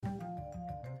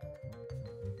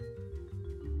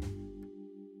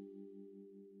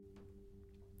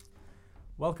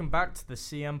Welcome back to the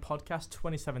CM Podcast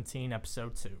 2017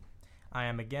 Episode 2. I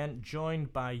am again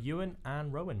joined by Ewan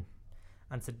and Rowan.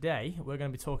 And today we're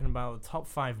going to be talking about the top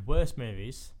 5 worst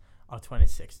movies of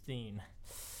 2016.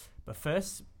 But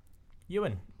first,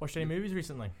 Ewan, watched any movies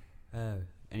recently?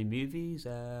 Any movies?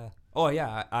 I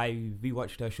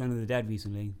rewatched Shaun of the Dead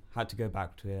recently. Had to go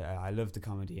back to it. I love the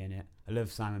comedy in it. I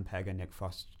love Simon Pegg and Nick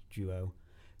Frost duo.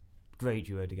 Great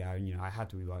duo together. And, I had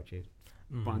to rewatch it.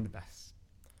 One of the best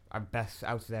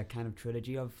out of their kind of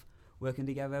trilogy of working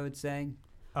together, I would say.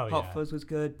 Hot Fuzz was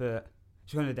good, but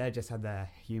Shaun of the Dead just had the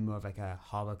humour of like a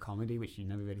horror comedy, which you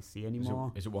never really see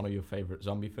anymore. Is it one of your favourite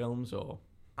zombie films, or?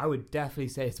 I would definitely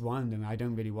say it's one of them. I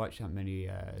don't really watch that many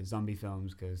zombie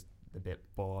films because they're a bit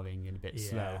boring and a bit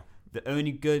slow. The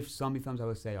only good zombie films I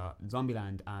would say are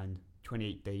Zombieland and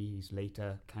 28 Days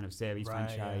Later kind of series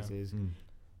franchises,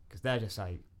 because they're just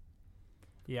like...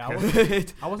 Yeah, I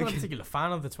wasn't a particular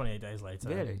fan of the 28 Days Later.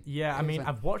 Really? Yeah, I mean,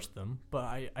 I've watched them, but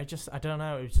I don't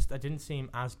know. It was just, I didn't seem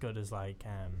as good as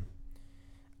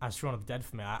as Shaun of the Dead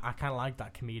for me. I kind of like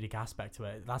that comedic aspect to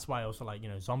it. That's why I also like,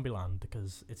 Zombieland,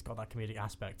 because it's got that comedic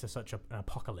aspect to such an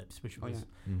apocalypse, which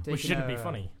shouldn't be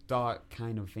funny. Dark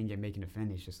kind of thing and making it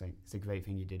fun is just like, it's a great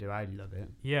thing you do. I love it.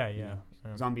 Yeah.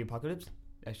 Zombie apocalypse,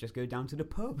 let's just go down to the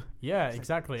pub. Yeah,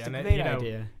 exactly. It's a great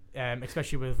idea.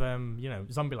 Especially with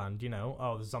Zombieland,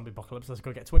 the zombie apocalypse, let's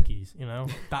go get Twinkies,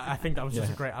 that I think that was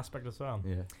just a great aspect as well.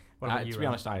 Yeah. What about you, to be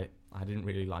honest, I didn't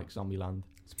really like Zombieland.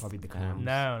 It's probably the clowns.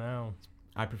 No.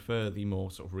 I prefer the more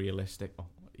sort of realistic,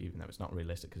 even though it's not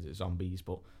realistic because it's zombies,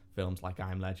 but films like I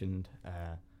Am Legend,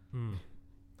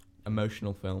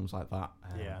 emotional films like that.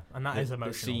 And that is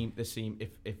emotional. They seem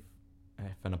if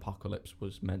an apocalypse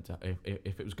was meant to,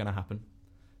 if it was going to happen,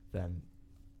 then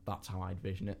that's how I'd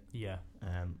vision it. Yeah.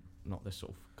 Not this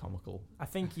sort of comical. I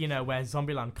think, where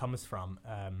Zombieland comes from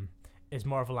is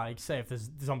more of a say if there's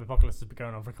the zombie apocalypse has been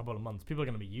going on for a couple of months, people are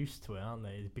going to be used to it, aren't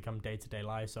they? It's become day-to-day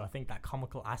life. So I think that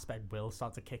comical aspect will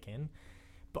start to kick in.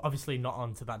 But obviously not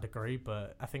on to that degree.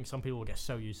 But I think some people will get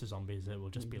so used to zombies it will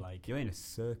just be like... You're in a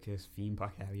circus theme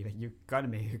park area. You've got to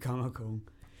make it comical.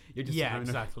 You're just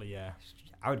exactly.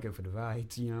 I would go for the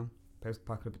rides,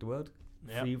 post-apocalyptic world.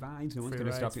 Yep. Free rides, no one's going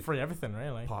to stop you. Free everything,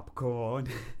 really. Popcorn.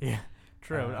 Yeah,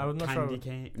 true. I was not candy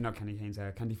cane, not candy canes,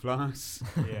 candy floss.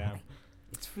 Yeah.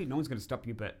 It's free, no one's going to stop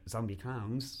you but zombie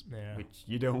clowns, yeah. Which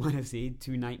you don't want to see.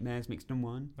 2 nightmares mixed in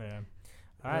one. Yeah.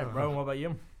 Alright, Rowan, what about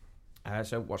you?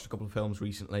 So watched a couple of films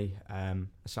recently,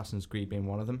 Assassin's Creed being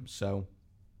one of them. So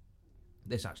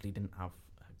this actually didn't have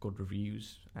good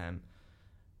reviews.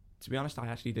 To be honest, I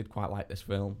actually did quite like this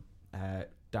film,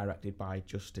 directed by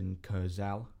Justin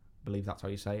Kurzel. I believe that's how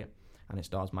you say it, and it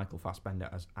stars Michael Fassbender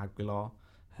as Aguilar,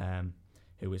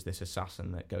 who is this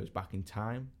assassin that goes back in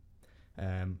time,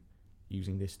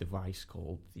 using this device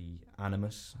called the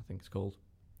Animus, I think it's called.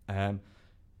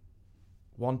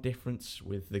 One difference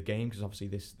with the game, because obviously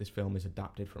this film is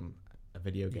adapted from a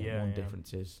video game,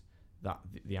 difference is that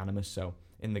the Animus, so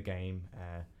in the game,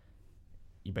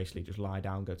 you basically just lie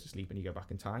down, go to sleep, and you go back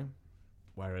in time,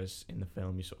 whereas in the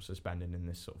film you're sort of suspended in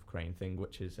this sort of crane thing,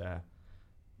 which is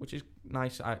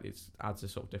nice. It adds a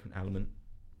sort of different element.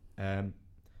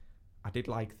 I did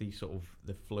like the sort of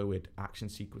the fluid action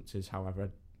sequences. However,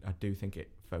 I do think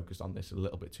it focused on this a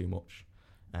little bit too much.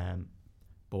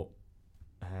 But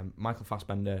Michael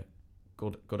Fassbender,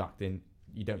 good acting.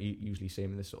 You don't usually see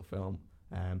him in this sort of film.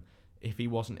 If he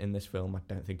wasn't in this film, I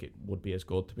don't think it would be as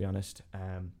good, to be honest.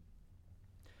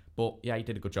 But yeah, he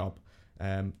did a good job.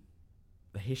 The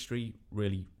history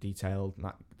really detailed,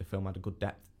 and the film had a good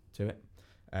depth to it.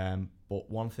 But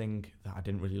one thing that I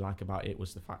didn't really like about it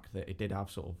was the fact that it did have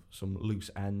sort of some loose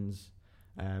ends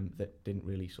that didn't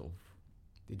really sort of...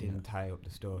 They didn't tie up the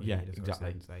story. Yeah,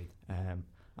 exactly.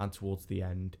 And towards the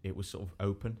end, it was sort of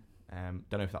open.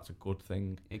 Don't know if that's a good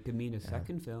thing. It could mean a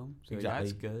second film, so exactly.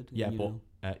 That's good. Yeah,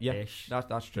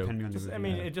 that's true.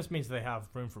 It just means they have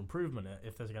room for improvement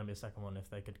if there's going to be a second one, if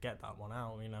they could get that one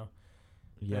out,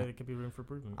 Yeah, there could be room for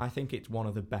improvement. I think it's one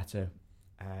of the better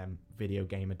video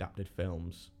game adapted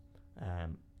films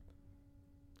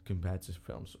compared to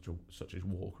films such as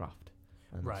Warcraft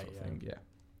and that sort of thing. Yeah.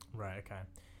 Right. Okay.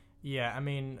 Yeah. I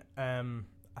mean, I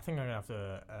think I'm gonna have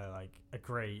to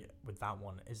agree with that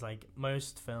one. Is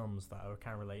most films that are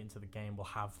kind of relating to the game will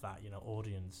have that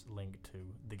audience linked to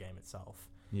the game itself.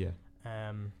 Yeah.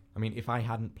 I mean, if I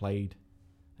hadn't played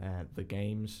the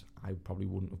games, I probably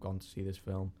wouldn't have gone to see this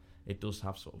film. It does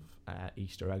have sort of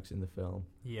Easter eggs in the film.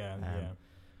 Yeah.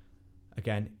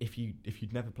 Again, if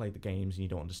you'd never played the games and you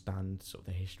don't understand sort of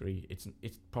the history, it's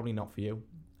probably not for you,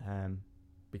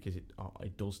 because it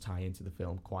does tie into the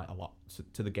film quite a lot,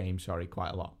 to the game,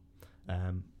 quite a lot.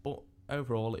 But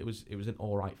overall, it was an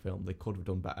all right film. They could have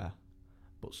done better,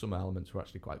 but some elements were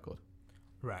actually quite good.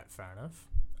 Right, fair enough.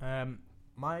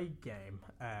 My game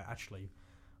actually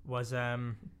was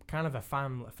kind of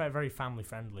a very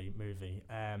family-friendly movie.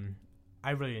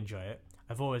 I really enjoy it.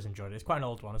 I've always enjoyed it. It's quite an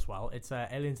old one as well. It's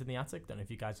Aliens in the Attic. Don't know if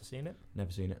you guys have seen it.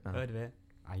 Never seen it. No. Heard of it.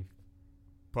 I've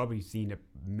probably seen it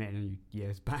many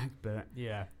years back, but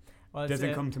Yeah. Well, it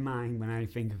doesn't come to mind when I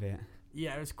think of it.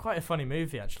 Yeah, it was quite a funny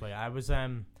movie actually. I was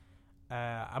I'm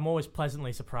always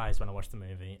pleasantly surprised when I watch the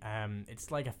movie.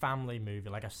 It's like a family movie,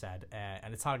 like I said,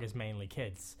 and it targets mainly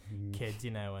kids,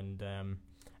 and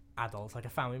adults, like a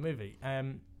family movie.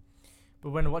 But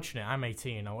when watching it, I'm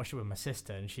 18. I watched it with my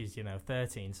sister, and she's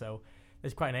 13. So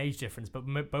there's quite an age difference. But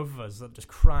both of us are just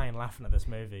crying, laughing at this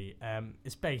movie.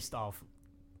 It's based off,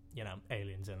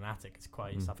 aliens in an attic. It's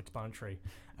quite self-explanatory.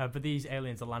 But these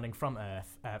aliens are landing from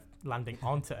Earth, landing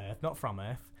onto Earth, not from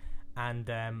Earth, and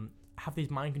have these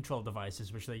mind control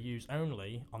devices which they use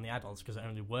only on the adults because it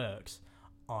only works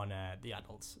on the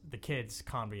adults. The kids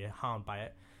can't be harmed by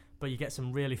it. But you get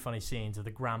some really funny scenes of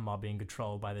the grandma being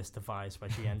controlled by this device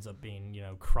where she ends up being,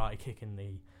 karate kicking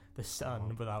the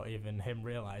son without even him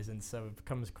realising. So it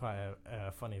becomes quite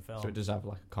a funny film. So it does have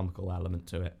like a comical element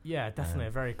to it. Yeah, definitely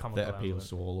a very comical that appeals element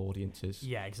to all audiences.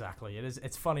 Yeah, exactly.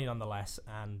 It's funny nonetheless.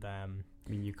 And I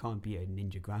mean, you can't be a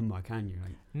ninja grandma, can you?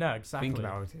 Like, no, exactly. think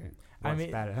about it. What's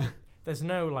better? There's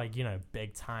no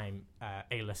big time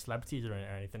A-list celebrities or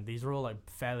anything. These are all like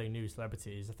fairly new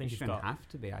celebrities. I think it shouldn't have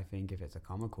to be. I think if it's a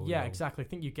comical. Yeah, role. exactly. I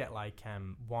think you get like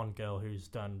one girl who's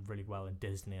done really well in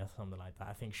Disney or something like that.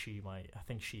 I think she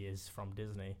is from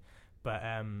Disney. But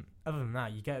other than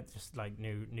that, you get just like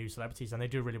new celebrities, and they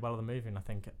do really well in the movie. And I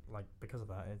think like because of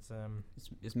that,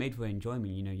 it's made for enjoyment.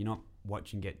 You're not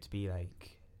watching it to be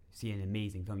like. See an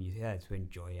amazing film, you're there to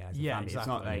enjoy it as a family. Exactly. It's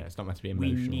not like it's not meant to be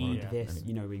emotional. We need this,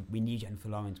 we need Jennifer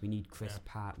Lawrence, we need Chris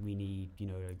Pratt, we need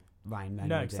Ryan Reynolds.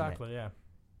 No, exactly, yeah.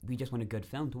 We just want a good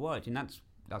film to watch, and that's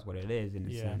what it is in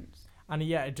a sense.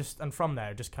 And from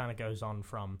there it just kind of goes on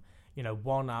from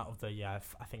one out of the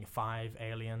I think 5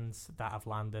 aliens that have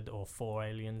landed, or 4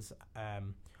 aliens.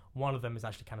 One of them is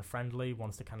actually kind of friendly,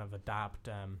 wants to kind of adapt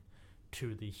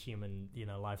to the human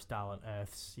lifestyle and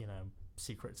Earth's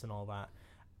secrets and all that.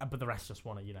 But the rest just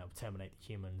want to, terminate the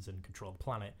humans and control the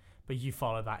planet. But you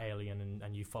follow that alien,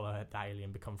 and you follow that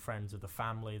alien become friends with the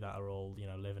family that are all,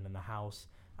 living in the house,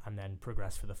 and then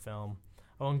progress for the film.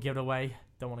 I won't give it away.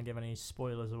 Don't want to give any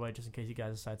spoilers away, just in case you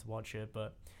guys decide to watch it.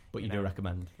 But you do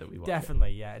recommend that we watch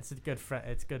definitely, yeah. It's a good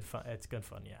it's good fun. It's good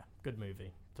fun, yeah. Good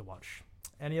movie to watch.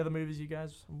 Any other movies you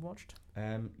guys have watched?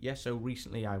 So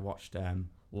recently I watched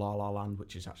La La Land,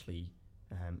 which is actually,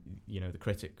 the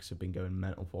critics have been going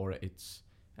mental for it. It's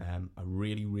a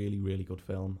really, really, really good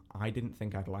film. I didn't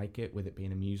think I'd like it with it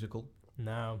being a musical.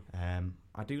 No.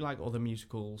 I do like other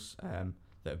musicals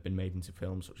that have been made into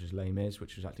films, such as Les Mis,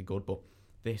 which was actually good, but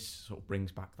this sort of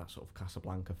brings back that sort of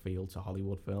Casablanca feel to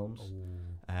Hollywood films.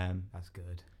 That's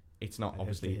good. It's not,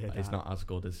 obviously, it's not as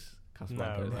good as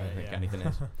Casablanca, no, I don't think anything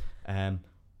is.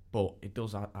 But it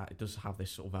does have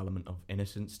this sort of element of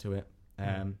innocence to it.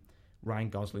 Ryan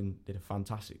Gosling did a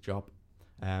fantastic job.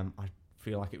 I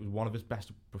feel like it was one of his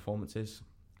best performances,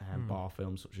 bar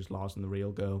films such as Lars and the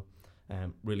Real Girl.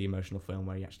 Really emotional film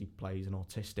where he actually plays an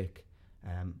autistic,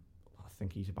 I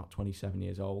think he's about 27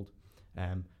 years old.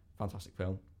 Fantastic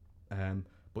film.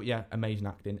 But yeah, amazing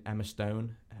acting. Emma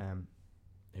Stone,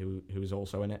 who is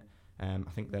also in it. I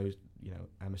think those,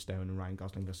 Emma Stone and Ryan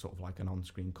Gosling are sort of like an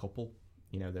on-screen couple.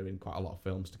 They're in quite a lot of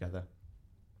films together.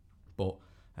 But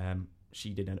she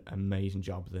did an amazing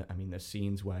job. There's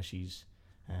scenes where she's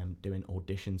doing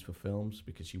auditions for films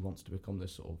because she wants to become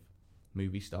this sort of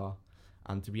movie star,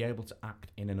 and to be able to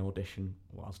act in an audition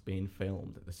whilst being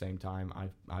filmed at the same time,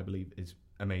 I believe is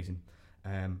amazing.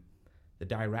 The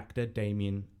director,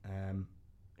 Damien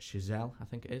Chazelle, I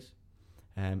think it is,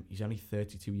 he's only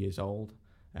 32 years old,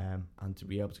 and to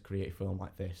be able to create a film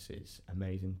like this is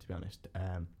amazing, to be honest.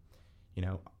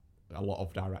 A lot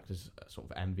of directors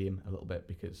sort of envy him a little bit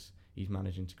because he's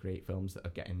managing to create films that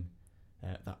are getting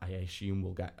that I assume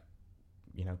will get,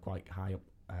 quite high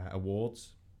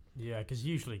awards. Yeah, because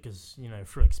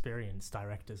through experience,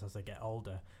 directors as they get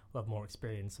older will have more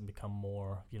experience and become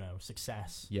more,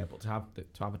 success. Yeah, but to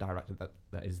have a director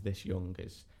that is this young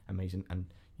is amazing, and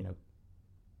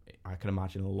I can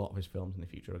imagine a lot of his films in the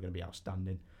future are going to be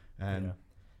outstanding.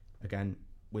 Again,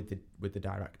 with the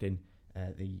directing,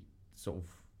 the sort of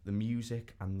the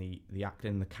music and the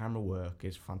acting, the camera work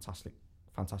is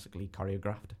fantastically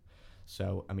choreographed.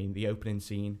 So, the opening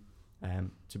scene,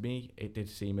 to me, it did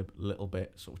seem a little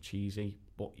bit sort of cheesy,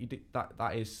 but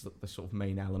that is the sort of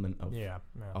main element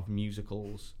of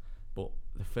musicals. but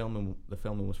the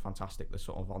filming was fantastic. They're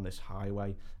sort of on this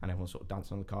highway and everyone's sort of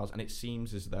dancing on the cars, and it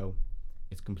seems as though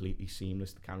it's completely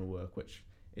seamless, the camera work, which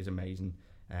is amazing.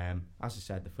 As I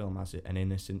said, the film has an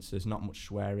innocence. There's not much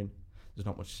swearing, there's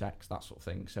not much sex, that sort of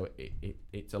thing. So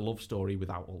it's a love story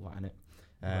without all that in it.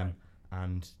 Right.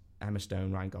 And Emma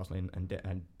Stone, Ryan Gosling, and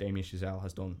Damien Chazelle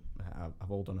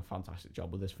have all done a fantastic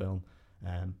job with this film.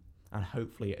 And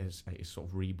hopefully it is sort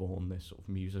of reborn this sort of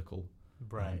musical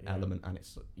element, and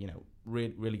it's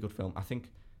really good film. I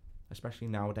think especially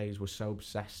nowadays we're so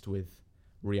obsessed with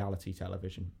reality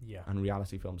television and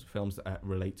reality films that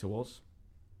relate to us,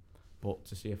 but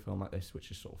to see a film like this, which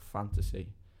is sort of fantasy,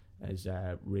 is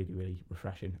really, really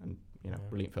refreshing and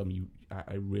brilliant film.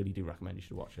 I really do recommend you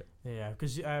should watch it. Yeah,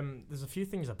 because there's a few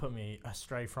things that put me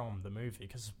astray from the movie.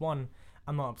 Because one,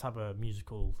 I'm not a type of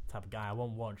musical type of guy. I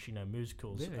won't watch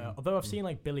musicals. Really? Although I've seen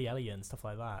like Billy Elliot and stuff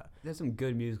like that. There's some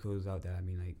good musicals out there. I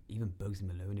mean, like even Bugsy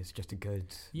Malone is just a good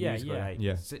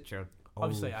musical. Such a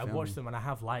obviously I film. watched them and I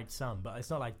have liked some, but it's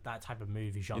not like that type of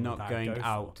movie genre. You're not that going I go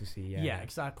out for. to see. Yeah,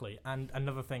 exactly. And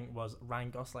another thing was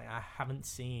Ryan Gosling. I haven't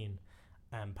seen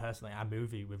personally a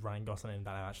movie with Ryan Gosling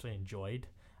that I actually enjoyed.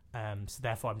 So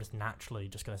therefore I'm just naturally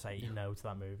just going to say no to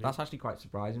that movie. That's actually quite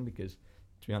surprising because,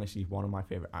 to be honest, he's one of my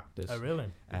favourite actors. Oh,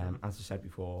 really? As I said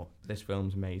before, this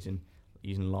film's amazing.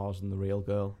 He's in Lars and the Real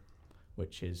Girl,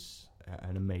 which is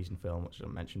an amazing film, which I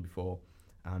mentioned before.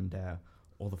 And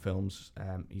other films.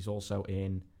 He's also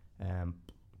in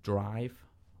Drive,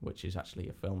 which is actually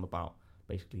a film about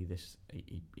basically this.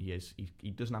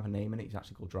 He doesn't have a name in it. He's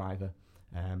actually called Driver.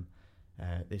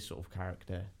 This sort of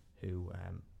character who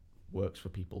works for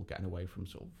people getting away from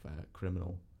sort of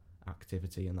criminal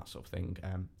activity and that sort of thing.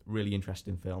 Really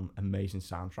interesting film, amazing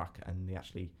soundtrack, and they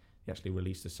actually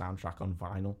released the soundtrack on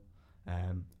vinyl.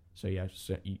 So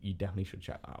you definitely should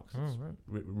check that out. 'Cause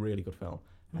it's really good film.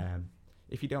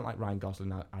 If you don't like Ryan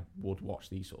Gosling, I would watch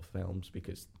these sort of films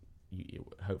because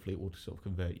hopefully it would sort of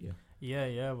convert you.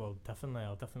 Yeah. Well, definitely,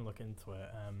 I'll definitely look into it.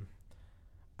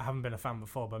 I haven't been a fan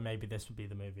before, but maybe this would be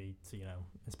the movie to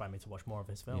inspire me to watch more of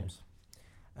his films.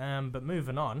 But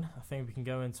moving on, I think we can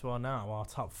go into our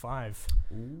top 5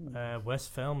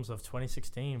 worst films of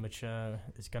 2016, which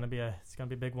is going to be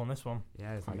a big one. This one,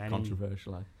 it's quite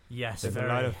controversial. Yes, there's a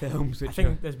lot of films. I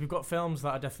think we've got films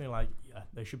that are definitely like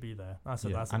they should be there. That's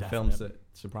and films that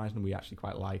surprisingly we actually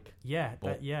quite like.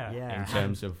 In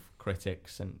terms of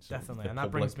critics and definitely, and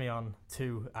that brings me on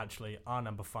to actually our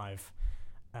number 5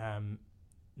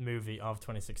 movie of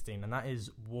 2016, and that is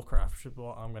Warcraft, which is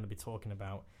what I'm going to be talking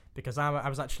about. Because I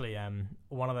was actually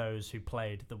one of those who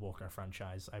played the Warcraft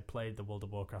franchise. I played the World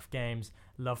of Warcraft games,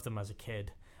 loved them as a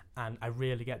kid, and I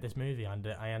really get this movie.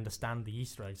 I understand the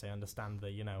Easter eggs. I understand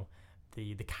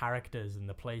the characters and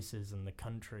the places and the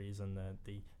countries and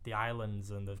the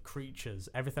islands and the creatures.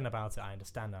 Everything about it I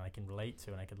understand and I can relate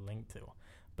to and I can link to.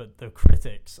 But the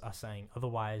critics are saying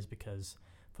otherwise because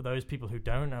for those people who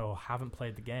don't know or haven't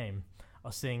played the game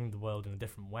are seeing the world in a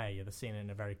different way. They're seeing it in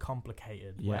a very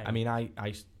complicated way. Yeah, I mean,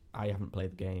 I haven't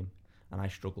played the game, and I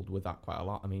struggled with that quite a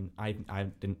lot. I mean, I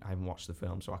haven't watched the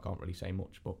film, so I can't really say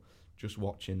much. But just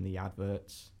watching the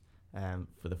adverts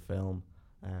for the film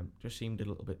just seemed a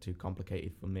little bit too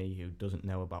complicated for me, who doesn't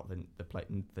know about the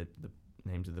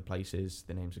names of the places,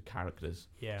 the names of characters.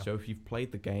 Yeah. So if you've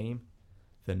played the game,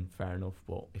 then fair enough.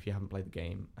 But if you haven't played the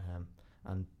game,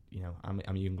 and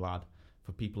I'm even glad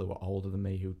for people who are older than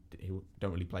me who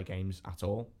don't really play games at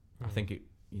all. I think it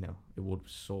would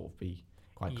sort of be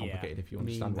quite complicated if you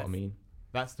understand what I mean.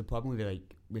 That's the problem with it.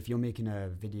 Like, if you're making a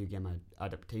video game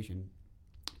adaptation,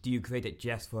 do you create it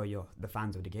just for the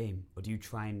fans of the game, or do you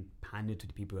try and pander to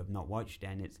the people who have not watched it?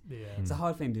 And it's a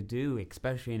hard thing to do,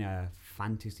 especially in a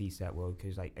fantasy set world,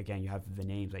 because again, you have the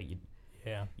names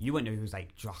you wouldn't know who's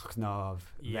like Drachnov,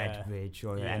 Redbridge,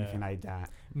 or anything like that.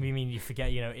 I mean, you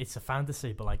forget, it's a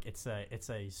fantasy, but like it's a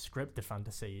scripted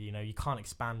fantasy. You can't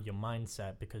expand your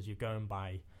mindset because you're going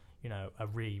by, a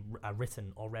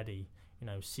written already,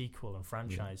 sequel and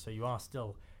franchise. So you are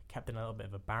still kept in a little bit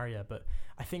of a barrier. But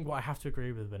I think what I have to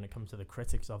agree with when it comes to the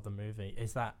critics of the movie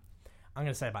is that I'm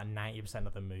going to say about 90%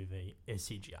 of the movie is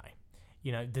CGI.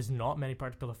 There's not many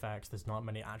practical effects. There's not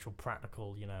many actual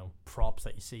practical, props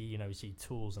that you see. You see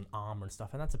tools and armor and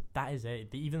stuff, and that is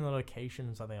it. Even the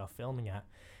locations that they are filming at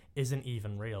isn't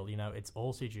even real. It's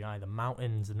all CGI. The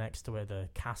mountains next to it, the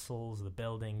castles, the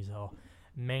buildings are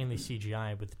mainly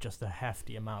CGI with just a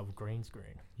hefty amount of green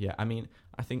screen. Yeah, I mean,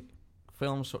 I think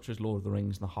films such as Lord of the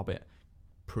Rings and The Hobbit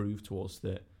prove to us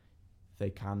that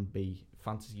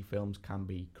fantasy films can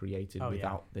be created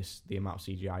without the amount of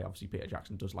CGI. Obviously, Peter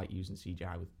Jackson does like using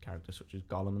CGI with characters such as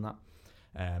Gollum and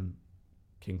that,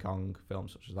 King Kong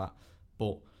films such as that.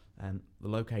 But The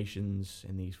locations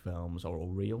in these films are all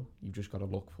real. You've just got to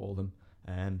look for them.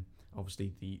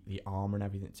 Obviously, the armor and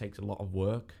everything takes a lot of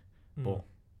work, but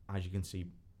as you can see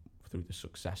through the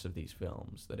success of these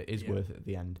films, that it is worth it at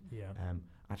the end.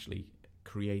 Actually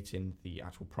creating the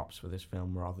actual props for this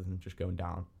film rather than just going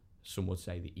down, some would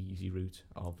say, the easy route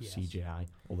of CGI,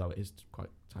 although it is quite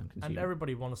time consuming. And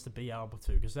everybody wants to be able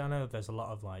to, because I know there's a lot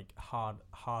of like hard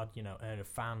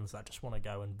fans that just want to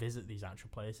go and visit these actual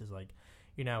places. Like,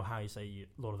 you know how you say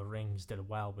Lord of the Rings did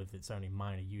well with its only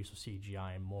minor use of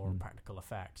CGI and more practical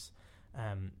effects.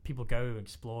 People go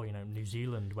explore, New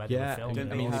Zealand where they were filming. Don't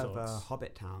they have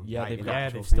Hobbit Town? Yeah,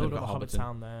 they've still got the Hobbit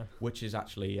Town there, which is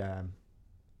actually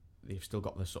they've still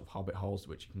got the sort of Hobbit holes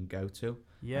which you can go to.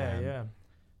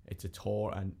 It's a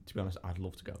tour, and to be honest, I'd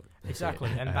love to go. Exactly,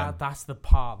 and that's the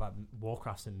part that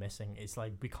Warcraft's been missing. It's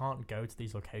like we can't go to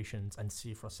these locations and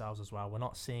see for ourselves as well. We're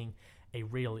not seeing a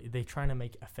real. They're trying to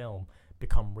make a film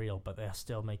become real, but they're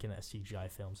still making it a CGI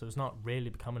film, so it's not really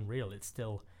becoming real. It's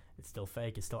still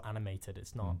fake. It's still animated.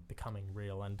 It's not becoming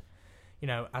real. And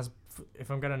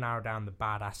if I'm going to narrow down the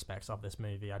bad aspects of this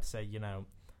movie, I'd say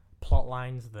plot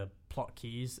lines, the plot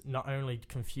keys, not only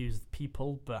confused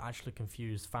people but actually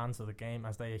confused fans of the game,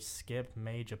 as they skip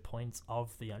major points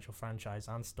of the actual franchise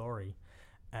and story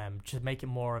to make it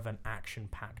more of an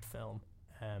action-packed film,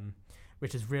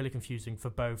 which is really confusing for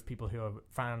both people who are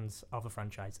fans of the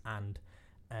franchise and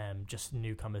just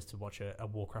newcomers to watch a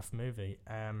Warcraft movie.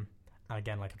 And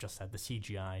again, like I've just said, the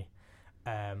CGI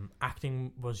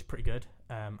acting was pretty good,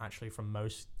 actually, from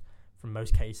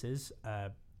most cases.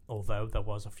 Although there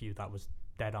was a few that was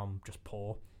dead on just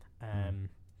poor. Can't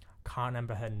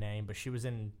remember her name, but she was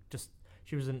an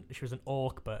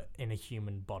orc, but in a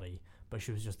human body. But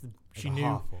she was just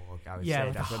half orc. I would say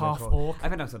like a half orc. I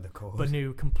think that's what they're called. But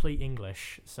knew complete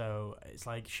English, so it's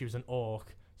like she was an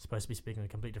orc, supposed to be speaking a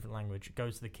complete different language,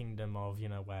 goes to the kingdom of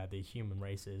where the human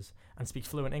race is, and speaks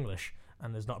fluent English.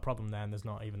 And there's not a problem there, and there's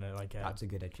not even that's a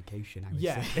good education, I would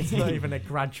say. It's not even a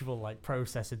gradual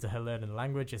process into her learning the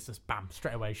language. It's just bam,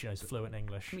 straight away she knows fluent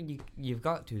English. I mean, you've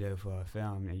got to though for a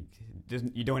film.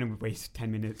 You don't want to waste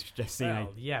 10 minutes just saying.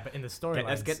 But in the story,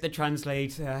 let's get the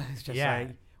translator. It's just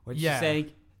what did you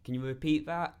say? Can you repeat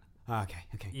that? Oh,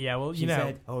 okay. Yeah, well, she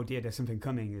said, "Oh dear, there's something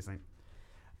coming." It's like,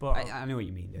 but I know what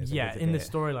you mean. In the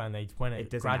storyline,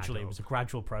 it was a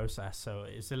gradual process, so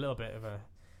it's a little bit of a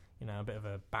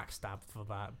backstab for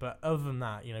that. But other than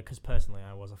that, because personally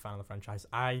I was a fan of the franchise,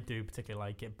 I do particularly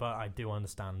like it, but I do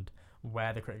understand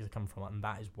where the critics are coming from, and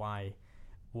that is why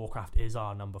Warcraft is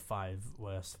our number 5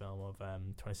 worst film of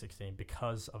 2016,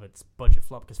 because of its budget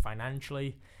flop, because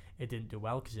financially it didn't do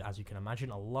well, because as you can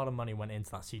imagine, a lot of money went into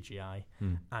that CGI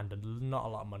and not a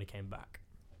lot of money came back.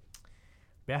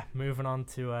 But yeah, moving on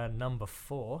to number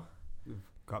 4. We've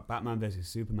got Batman vs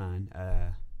Superman,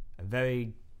 a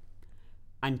very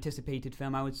anticipated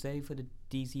film, I would say, for the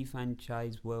DC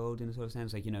franchise world, in a sort of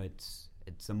sense. Like,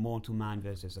 it's a mortal man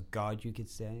versus a god, you could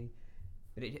say.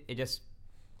 But it just,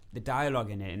 the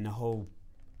dialogue in it and the whole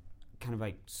kind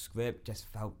of script just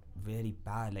felt really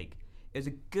bad. Like, it was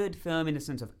a good film in the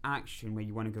sense of action where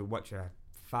you want to go watch a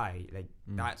fight. Like,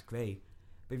 that's great.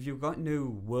 But if you've got no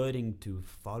wording to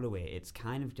follow it, it's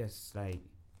kind of just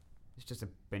it's just a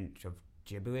bunch of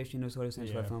gibberish in a sort of sense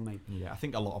for a film. I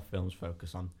think a lot of films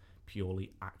focus on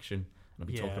purely action, and I'll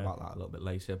be talking about that a little bit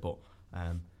later, but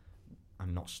and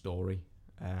not story.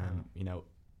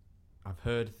 I've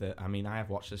heard that, I have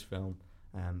watched this film,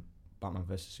 Batman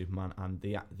vs Superman, and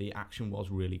the action was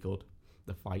really good.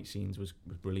 The fight scenes was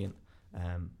brilliant,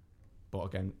 but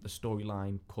again, the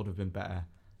storyline could have been better,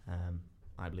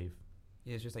 I believe.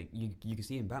 Yeah, it's just you can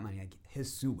see in Batman,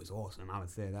 his suit was awesome, I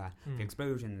would say that. The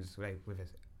explosions with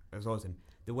it was awesome.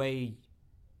 The way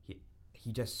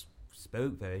he just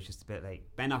spoke there, it's just a bit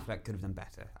Ben Affleck could have done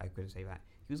better. I could say that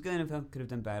he was good in a film, could have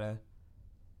done better.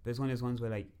 But it's one of those ones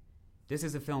where this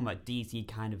is a film that DC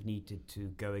kind of needed to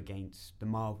go against the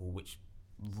Marvel, which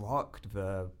rocked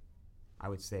the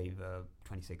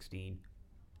 2016,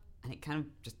 and it kind of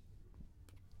just,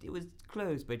 it was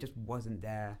close, but it just wasn't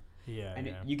there.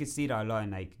 You could see that a lot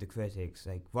in the critics.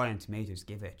 Rotten Tomatoes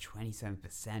give it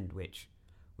 27%, which,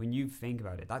 when you think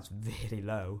about it, that's really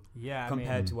low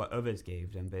compared to what others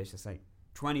gave them. But it's just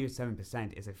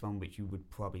 27% is a film which you would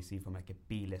probably see from a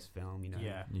B-list film,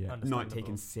 not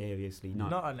taken seriously,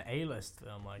 not an A-list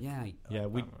film.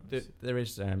 There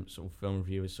is sort of film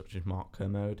reviewers such as Mark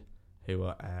Kermode,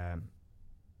 who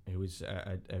is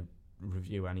a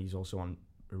reviewer, and he's also on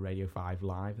Radio 5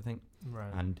 Live, I think.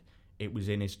 Right. And it was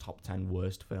in his top 10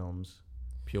 worst films,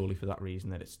 purely for that reason,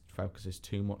 that it focuses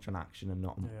too much on action and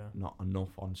not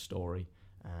enough on story.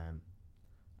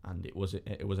 and it was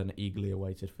an eagerly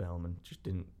awaited film, and just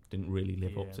didn't really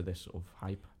live up to this sort of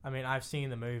hype. I mean, I've seen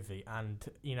the movie, and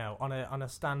on a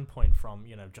standpoint from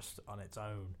just on its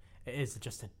own, it is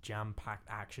just a jam-packed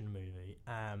action movie,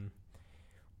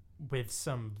 with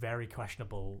some very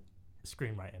questionable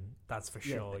screenwriting. That's for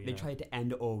sure. They tried to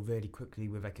end it all really quickly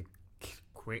with like a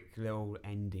quick little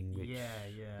ending. Which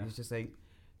it's just like,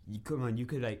 you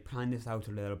could like plan this out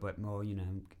a little bit more.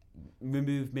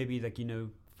 Remove maybe like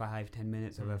 5-10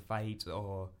 minutes of a fight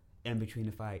or in between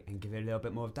the fight and give it a little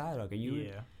bit more of dialogue.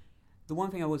 And the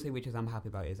one thing I will say, which I'm happy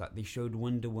about, is that they showed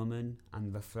Wonder Woman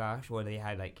and The Flash, or they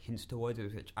had like hints towards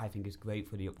it, which I think is great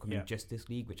for the upcoming Justice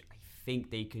League, which I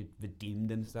think they could redeem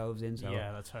themselves in. So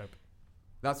let's hope.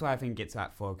 That's why I think it's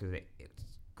at 4, because it's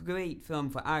a great film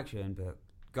for action, but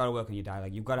gotta work on your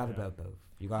dialogue. You've got to have a bit of both.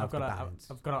 You've got to have the balance.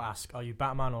 I've got to ask, are you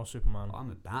Batman or Superman? Oh, I'm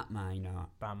a Batman,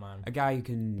 Batman. A guy who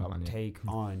can take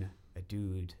on a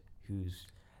dude who's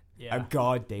a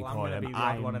god, they call him. I'm going to be the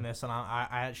odd one in this, and I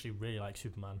actually really like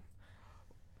Superman.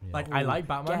 Yeah. Like, I like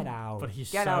Batman, get out. but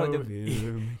he's out of the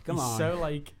room. Come on. He's so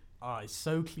like, it's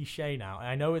so cliche now. And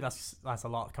I know that's a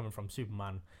lot coming from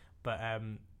Superman, but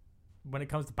when it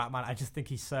comes to Batman, I just think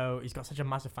he's got such a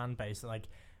massive fan base, and like,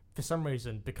 for some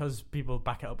reason, because people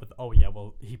back it up with,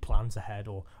 he plans ahead,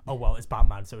 or it's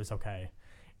Batman, so it's okay.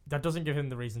 That doesn't give him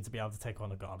the reason to be able to take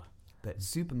on a god. But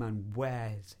Superman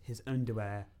wears his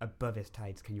underwear above his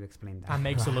tights. Can you explain that? And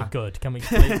makes it look good. Can we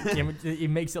explain? It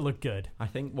makes it look good. I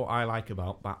think what I like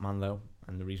about Batman, though,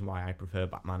 and the reason why I prefer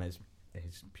Batman is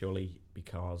purely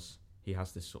because he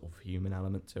has this sort of human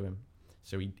element to him.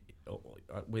 So he,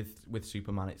 with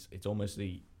Superman, it's almost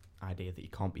the idea that he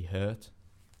can't be hurt,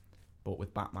 but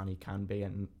with Batman he can be,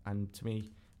 and to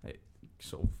me it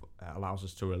sort of allows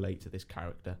us to relate to this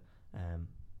character,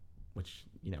 which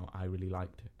I really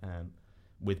liked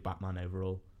with Batman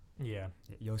overall. Yeah,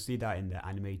 you'll see that in the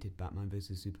animated Batman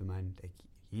vs Superman. Like,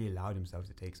 he allowed himself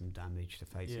to take some damage to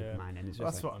fight Superman, and it's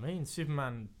just that's what I mean.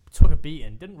 Superman took a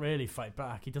beating, didn't really fight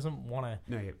back. He doesn't want to.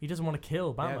 No, he doesn't want to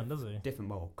kill Batman, does he? Different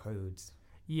moral codes.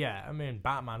 Yeah, I mean,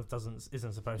 Batman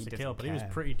isn't supposed to kill, but care. he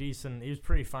was pretty decent. He was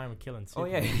pretty fine with killing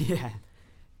Superman. Oh yeah.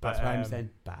 That's why I'm saying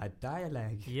bad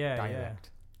dialect. Dialect.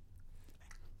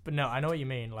 But no, I know what you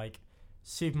mean. Like,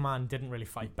 Superman didn't really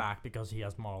fight back because he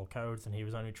has moral codes, and he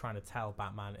was only trying to tell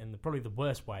Batman in probably the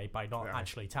worst way by not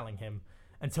actually telling him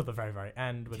until the very, very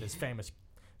end with his famous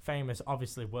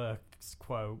obviously works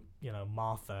quote,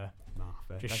 Martha.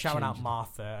 Just shouting out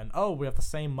Martha, and we have the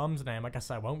same mum's name. I guess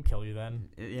I won't kill you then.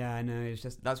 Yeah, I know. It's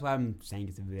just, that's why I'm saying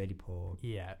it's really poor.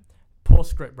 Yeah, poor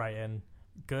script writing,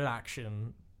 good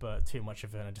action, but too much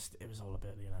of it. And it was all a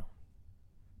bit,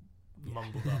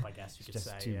 mumbled up. I guess you could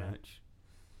say. Just too much.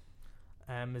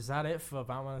 Is that it for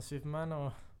Batman and Superman,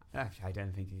 or? I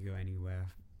don't think you go anywhere.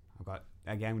 I've got,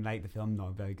 again, like the film, not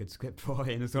a very good script for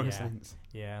it in a sort of sense.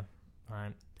 Yeah. All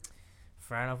right.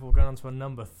 Fair enough. We're going on to a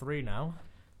number 3 now.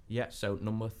 Yeah, so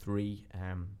number 3,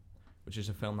 which is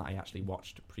a film that I actually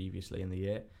watched previously in the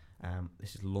year.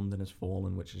 This is London Has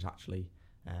Fallen, which is actually,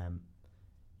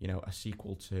 a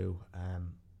sequel to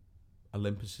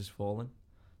Olympus Has Fallen.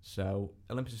 So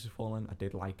Olympus Has Fallen, I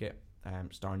did like it,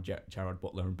 starring Gerard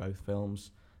Butler in both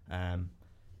films.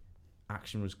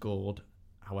 Action was good.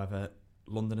 However,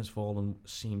 London Has Fallen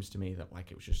seems to me that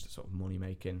it was just a sort of money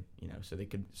making, so they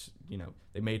could,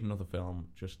 they made another film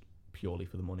just purely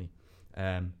for the money.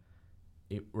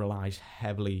 It relies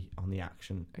heavily on the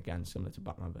action, again similar to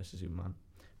Batman vs Superman.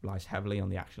 Relies heavily on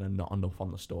the action and not enough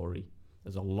on the story.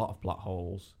 There's a lot of plot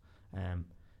holes. I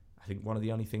think one of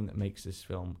the only thing that makes this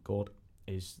film good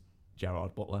is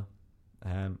Gerard Butler.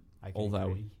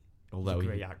 Although he's a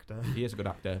great actor. He is a good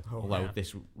actor.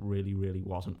 This really, really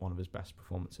wasn't one of his best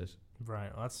performances. Right,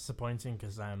 well, that's disappointing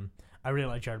because I really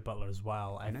like Gerard Butler as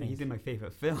well. I think he's in my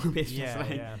favourite film.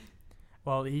 Yeah.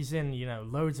 Well, he's in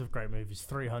loads of great movies.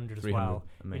 300 as well.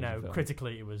 Film.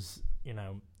 Critically it was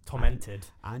Tormented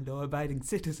and Law Abiding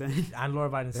Citizen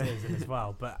as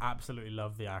well. But absolutely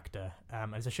love the actor.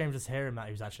 It's a shame just to hear him that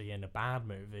he was actually in a bad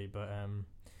movie. But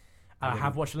I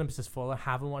have watched Olympus Has Fallen.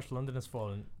 Haven't watched London Has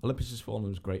Fallen. Olympus Has Fallen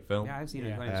was a great film. Yeah, I've seen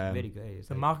it. It's really great.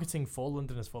 The marketing for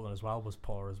London Has Fallen as well was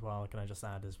poor as well. Can I just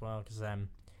add as well? Because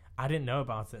I didn't know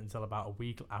about it until about a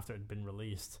week after it had been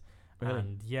released. Really?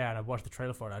 And I watched the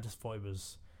trailer for it. I just thought it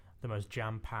was the most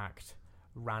jam-packed,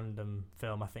 random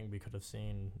film I think we could have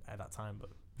seen at that time. But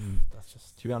that's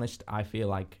just... To be honest, I feel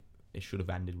like it should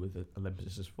have ended with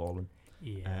Olympus Has Fallen.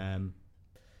 Yeah.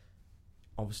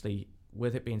 Obviously,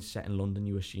 with it being set in London,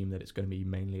 you assume that it's going to be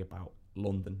mainly about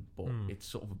London, but it's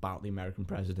sort of about the American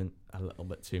president a little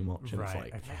bit too much. And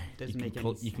right,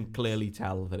 it's you can clearly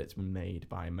tell that it's been made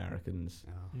by Americans.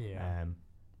 Yeah.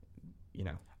 you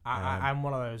know. I'm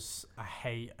one of those. I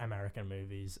hate American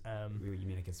movies. You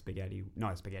mean like a spaghetti?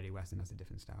 Not a spaghetti western. That's a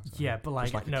different style. Sorry. Yeah, but like,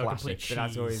 Just like a no, classic. complete But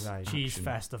that's always like cheese action.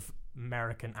 fest of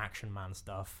American action man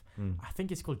stuff. Mm. I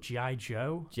think it's called G.I.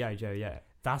 Joe. G.I. Joe. Yeah,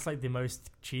 That's like the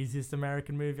most cheesiest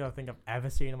American movie I think I've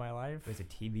ever seen in my life. there's a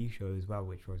TV show as well,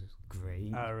 which was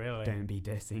great. Oh, really? Don't be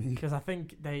dissing. Because I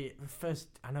think I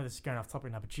know this is going off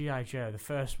topic now, but G.I. Joe, the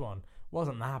first one,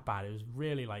 wasn't that bad. It was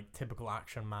really like typical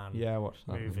action man Yeah, I watched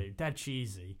that movie. Dead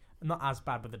cheesy. Not as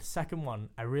bad, but the second one,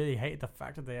 I really hated the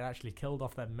fact that they had actually killed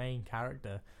off their main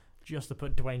character just to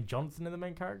put Dwayne Johnson in the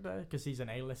main character because he's an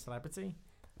A-list celebrity.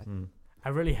 Mm. I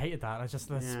really hated that. And I just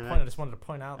Yeah, I just wanted to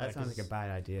point out That there. sounds like a bad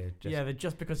idea.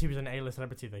 Just because he was an A-list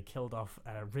celebrity, they killed off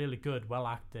a really good,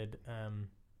 well-acted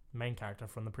main character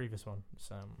from the previous one.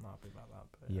 So I'm not happy about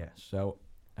that. But Yeah. So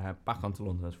back onto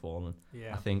London Has Fallen.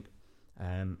 yeah. I think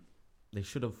they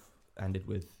should have ended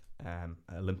with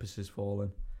Olympus Has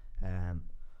Fallen.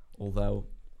 Although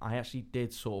I actually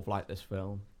did sort of like this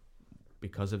film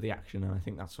because of the action, and I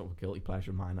think that's sort of a guilty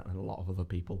pleasure of mine and a lot of other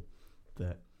people.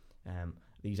 That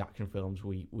these action films,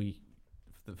 we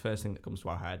the first thing that comes to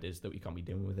our head is that we can't be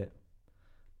doing with it.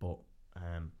 But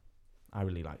I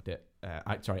really liked it.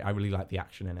 I really liked the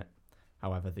action in it.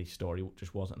 However, the story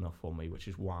just wasn't enough for me, which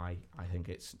is why I think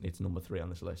it's number 3 on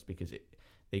this list, because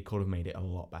they could have made it a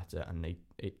lot better, and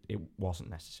it wasn't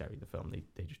necessary. The film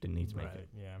they just didn't need to make it.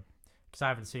 Yeah, because I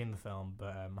haven't seen the film, but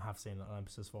I have seen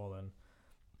Olympus Has Fallen,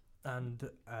 and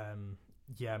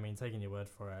yeah, I mean, taking your word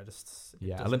for it,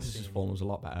 Olympus Has Fallen was a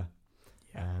lot better.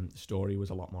 Yeah, The story was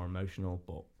a lot more emotional,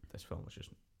 but this film was just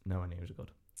nowhere near as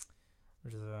good.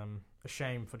 which is a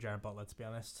shame for Jared Butler, to be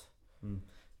honest.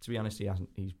 To be honest,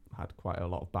 he's had quite a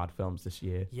lot of bad films this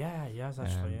year. Yeah, he has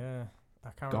actually. Yeah, I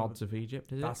can't Gods of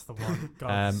Egypt, is it? That's the one.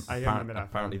 Gods. I remember that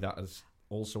Apparently, that is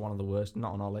also one of the worst.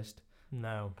 Not on our list.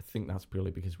 No, I think that's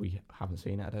purely because we haven't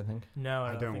seen it. I don't think. no,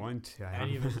 I don't think want to. I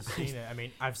any of haven't. us have seen it. I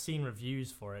mean, I've seen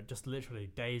reviews for it just literally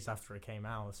days after it came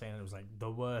out, saying it was like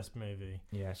the worst movie.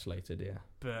 Yeah, slated. Yeah.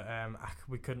 But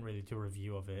we couldn't really do a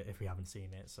review of it if we haven't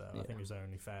seen it, so I Yeah. think it was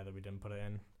only fair that we didn't put it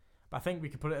in. But I think we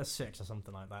could put it as 6 or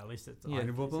something like that. At least it's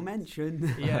Honourable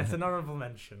mention. Yeah, it's an honourable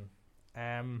mention.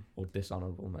 Or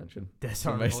dishonourable mention.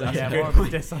 Dishonourable. That's Yeah, a good more of a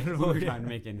point. dishonourable. We're Yeah. trying to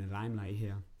make it in the limelight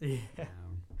here. Yeah.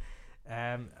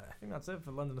 Um, I think that's it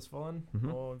for London Has Fallen.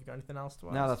 Mhm. Or have you got anything else to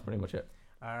add? No, that's pretty much it.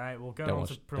 All right, we'll go Don't on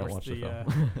watch, to pretty don't much watch the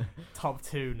the film. top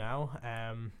 2 now.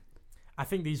 I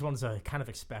think these ones are kind of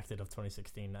expected of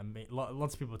 2016. I mean,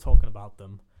 lots of people are talking about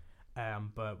them.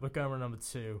 But we're going with number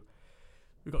 2.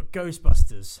 We've got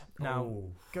Ghostbusters. Now,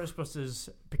 oh. Ghostbusters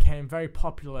became very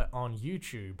popular on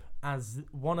YouTube as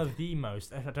one of the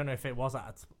most, I don't know if it was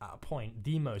at a point,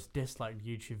 the most disliked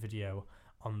YouTube video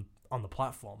on the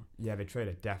platform. Yeah, the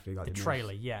trailer definitely got The the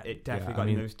trailer, most, yeah. It definitely Yeah, got I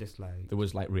mean, the most dislike. There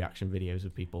was like reaction videos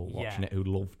of people watching Yeah. it who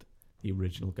loved the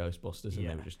original Ghostbusters, and Yeah.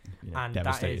 they were just And that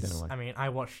devastated is, in a way. I mean, I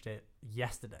watched it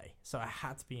yesterday, so I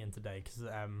had to be in today because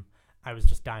I was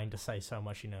just dying to say so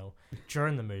much,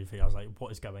 during the movie. I was like,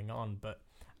 what is going on? But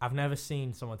I've never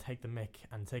seen someone take the mick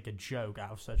and take a joke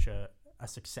out of such a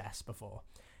success before.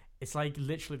 It's like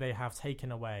literally they have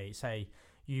taken away, say,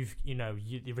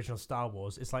 the original Star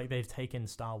Wars. It's like they've taken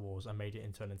Star Wars and made it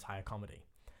into an entire comedy.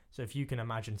 So if you can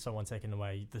imagine someone taking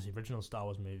away the original Star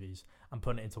Wars movies and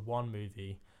putting it into one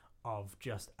movie of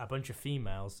just a bunch of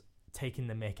females taking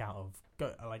the mick out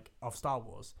of Star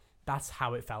Wars, that's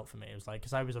how it felt for me. It was like,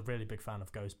 because I was a really big fan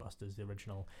of Ghostbusters, the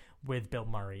original, with Bill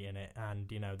Murray in it and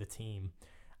the team.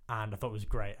 And I thought it was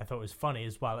great. I thought it was funny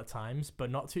as well at times, but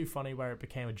not too funny where it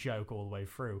became a joke all the way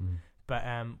through. But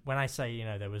when I say,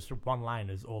 there was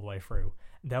one-liners all the way through,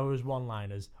 there was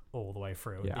one-liners all the way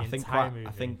through. Yeah, the I entire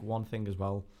movie. think one thing as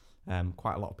well,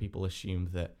 quite a lot of people assume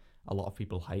that a lot of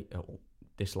people hate or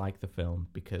dislike the film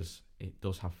because it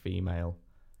does have female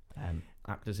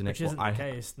actors in which it. isn't the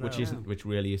case. No. Which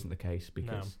really isn't the case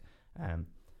because,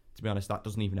 to be honest, that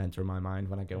doesn't even enter in my mind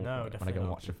when I go and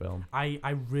watch a film.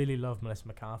 I really love Melissa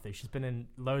McCarthy. She's been in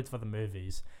loads of other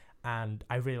movies, and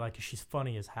I really like her. She's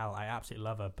funny as hell. I absolutely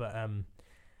love her. But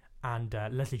and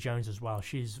Leslie Jones as well.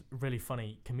 She's a really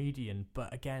funny comedian.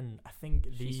 But again, I think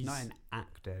She's not an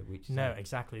actor. Which no,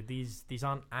 exactly. These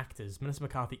aren't actors. Melissa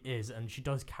McCarthy is, and she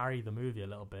does carry the movie a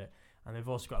little bit. And they've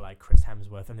also got like Chris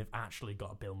Hemsworth, and they've actually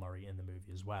got Bill Murray in the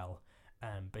movie as well.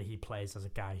 But he plays as a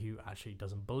guy who actually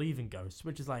doesn't believe in ghosts,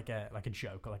 which is like a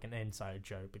joke, like an inside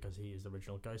joke, because he is the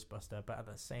original Ghostbuster. But at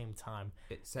the same time,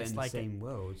 it's set it's in like the same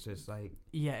world, so it's like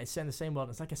it's set in the same world.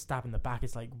 It's like a stab in the back.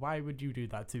 It's like, why would you do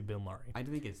that to Bill Murray? I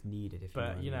don't think it's needed.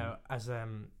 But as a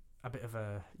bit of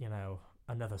a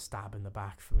another stab in the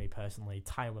back for me personally,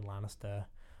 Tywin Lannister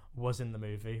was in the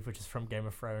movie, which is from Game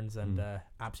of Thrones, and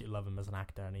absolutely love him as an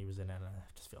actor, and he was in it, and I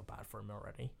just feel bad for him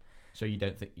already. So you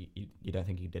don't think you don't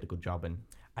think he did a good job in?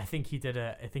 I think he did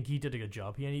a good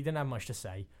job. He didn't have much to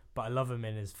say, but I love him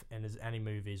in his any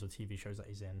movies or TV shows that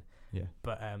he's in. Yeah.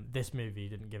 But this movie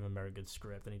didn't give him a very good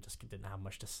script, and he just didn't have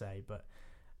much to say. But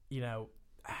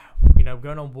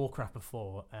going on Warcraft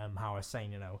before, how I was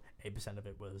saying, 8% of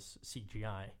it was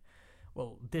CGI.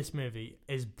 Well, this movie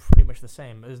is pretty much the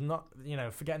same. There's not,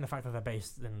 forgetting the fact that they're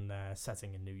based in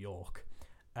setting in New York,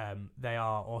 they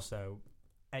are also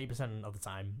 80% of the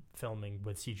time filming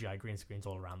with CGI green screens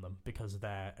all around them, because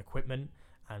their equipment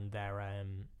and their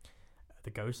the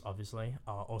ghosts obviously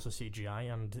are also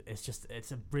CGI, and it's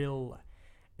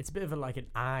a bit of an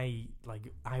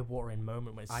eye-watering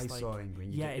moment when it's eye-soaring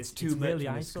green. Yeah, it's too much really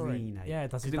on the eye-soaring. screen, Yeah,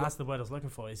 that's the word I was looking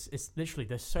for. It's literally,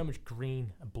 there's so much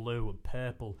green and blue and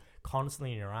purple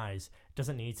constantly in your eyes. It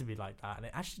doesn't need to be like that, and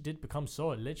it actually did become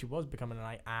so. It literally was becoming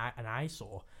an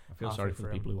eyesore. I feel sorry for the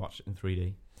people who watched it in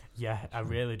 3D. Yeah, I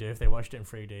really do. If they watched it in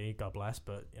 3D, God bless.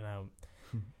 But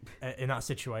in that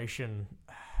situation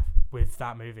with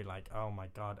that movie, oh my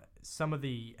God, some of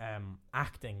the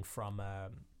acting from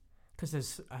because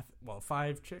there's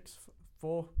 5 chicks,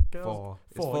 4 girls,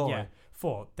 4,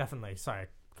 4 definitely. Sorry,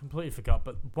 completely forgot.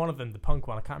 But one of them, the punk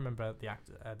one, I can't remember the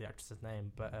actress's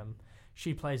name, but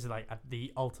she plays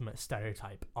the ultimate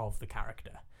stereotype of the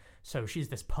character. So she's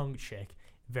this punk chick,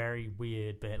 very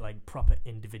weird, but proper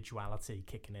individuality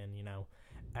kicking in,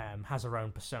 has her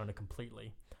own persona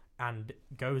completely, and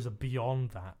goes beyond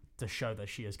that to show that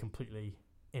she is completely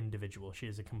individual. She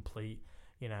is a complete,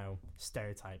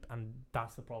 stereotype, and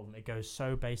that's the problem. It goes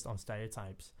so based on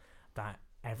stereotypes that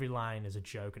every line is a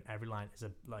joke, and every line is a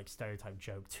stereotype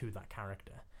joke to that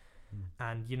character.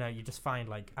 And you just find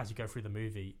as you go through the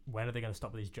movie, when are they going to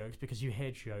stop with these jokes? Because you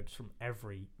hear jokes from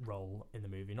every role in the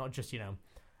movie, not just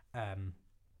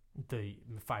the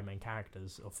 5 main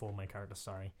characters, or 4 main characters,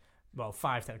 sorry. Well,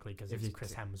 5 technically, because it's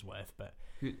Chris Hemsworth, but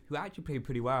who actually played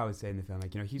pretty well, I would say, in the film.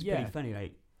 He's pretty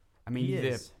funny.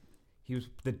 He was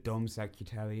the dumb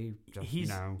secretary. He's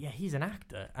an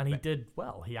actor, and he did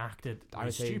well. He acted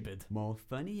stupid, more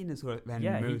funny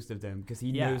than most of them, because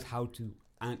he knows how to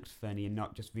act funny and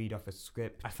not just read off a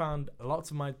script. I found lots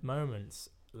of my moments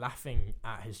laughing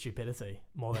at his stupidity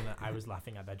more than I was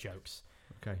laughing at their jokes.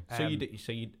 Okay, so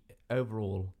you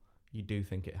overall, you do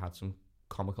think it had some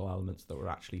comical elements that were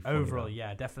actually funny? Overall,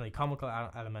 yeah, definitely comical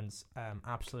elements,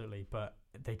 absolutely. But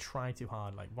they try too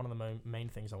hard. One of the main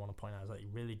things I want to point out is that he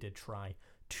really did try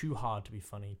too hard to be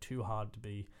funny, too hard to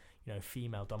be,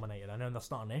 female dominated. I know that's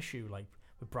not an issue.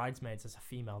 With Bridesmaids, it's a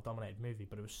female dominated movie,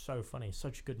 but it was so funny,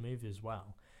 such a good movie as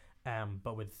well.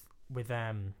 But with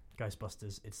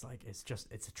Ghostbusters,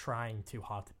 it's trying too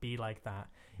hard to be like that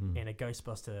in a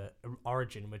Ghostbuster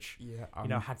origin, which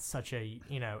had such a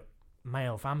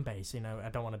male fan base. I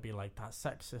don't want to be that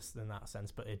sexist in that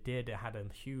sense, but it had a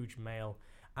huge male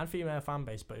and female fan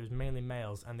base, but it was mainly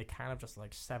males, and they kind of just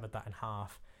severed that in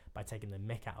half by taking the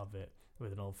mick out of it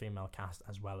with an all-female cast,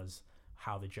 as well as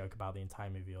how they joke about the entire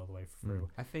movie all the way through.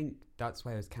 I think that's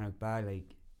why it was kind of bad.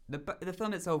 The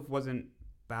film itself wasn't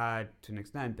bad to an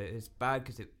extent, but it's bad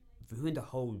because it ruined the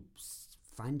whole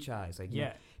franchise.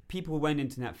 People went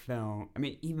into that film. I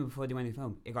mean, even before they went into the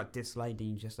film, it got disliked, and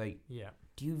you just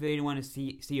do you really want to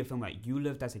see a film you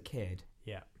lived as a kid?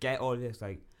 Yeah. Get all this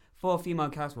 4 female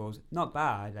cast roles, not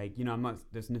bad. I'm not.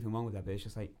 There's nothing wrong with that, but it's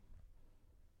just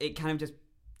it kind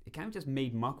of just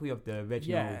made mockery of the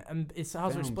original. Yeah, and it's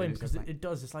hard to explain because it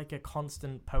does. It's like a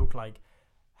constant poke,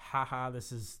 haha,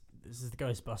 this is the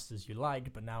Ghostbusters you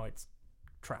liked, but now it's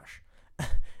trash,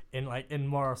 in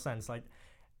moral sense,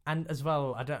 and as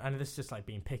well, and this is just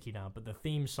being picky now, but the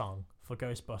theme song for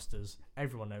Ghostbusters,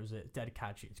 everyone knows it. Dead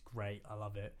catchy, it's great, I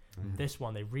love it. This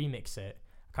one, they remix it.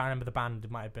 I can't remember the band.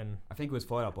 It might have been. I think it was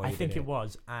Fall Out Boy. I think it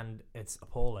was, and it's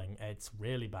appalling. It's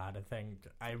really bad. I think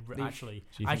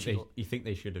you think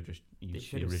they should have just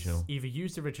used the original? Either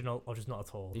used the original or just not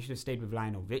at all. They should have stayed with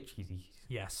Lionel Richie.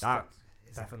 Yes,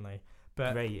 definitely.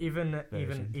 But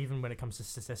even when it comes to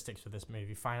statistics for this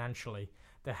movie, financially,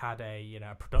 they had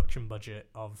a production budget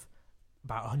of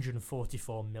about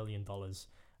 $144 million.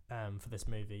 For this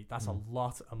movie, that's a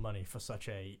lot of money for such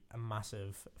a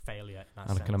massive failure in that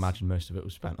sense. I can imagine most of it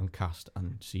was spent on cast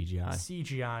and CGI.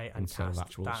 CGI and instead cast. Of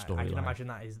actual story. I can imagine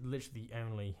that is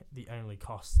literally the only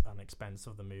cost and expense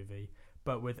of the movie.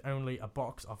 But with only a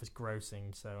box office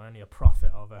grossing, so only a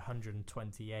profit of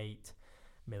 $128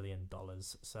 million.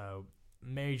 So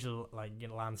major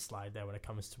landslide there when it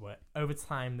comes to it. Over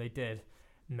time, they did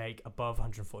make above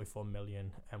 144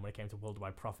 million, and when it came to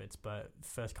worldwide profits, but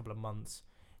first couple of months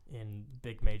in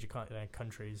big major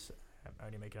countries,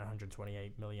 only making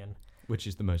 128 million. Which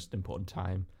is the most important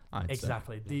time, I'd say.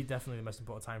 Exactly, definitely the most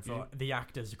important time for the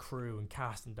actors, crew, and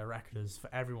cast and directors, for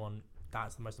everyone.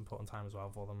 That's the most important time as well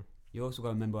for them. You also got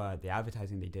to remember the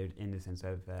advertising they did in the sense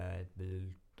of I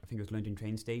think it was London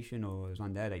train station, or it was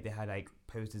on there. Like they had like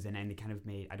posters in it, and they kind of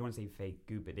made, I don't want to say fake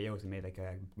goop, but they also made like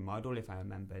a model, if I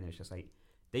remember. And it's just like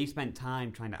they spent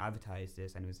time trying to advertise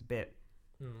this, and it was a bit.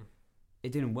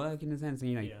 It didn't work in a sense.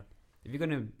 And if you're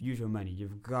gonna use your money,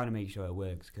 you've got to make sure it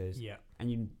works.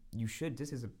 And you should.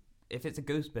 If it's a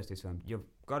Ghostbusters film, you've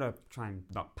got to try and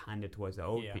not pander towards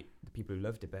the people who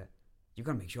loved it, but you've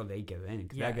got to make sure they go in.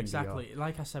 Cause they're exactly.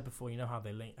 Like I said before, you know how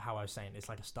they link. How I was saying it's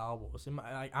like a Star Wars.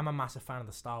 I'm a massive fan of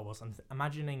the Star Wars, and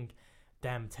imagining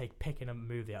them picking a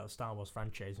movie out of Star Wars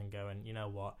franchise and going, you know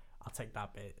what? I'll take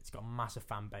that bit. It's got a massive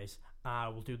fan base.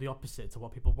 We'll do the opposite to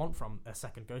what people want from a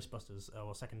second Ghostbusters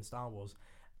or a second Star Wars.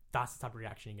 That's the type of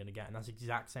reaction you're going to get, and that's the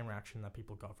exact same reaction that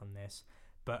people got from this.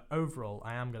 But overall,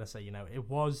 I am going to say, it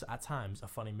was at times a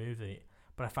funny movie,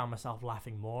 but I found myself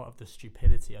laughing more of the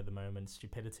stupidity of the moment,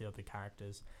 stupidity of the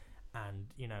characters, and,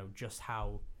 just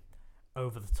how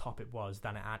over the top it was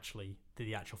than it actually did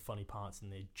the actual funny parts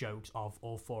and the jokes of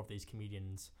all four of these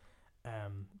comedians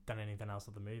than anything else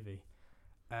of the movie.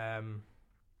 But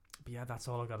yeah, that's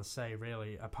all I've got to say,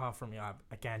 really. Apart from,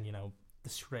 again, the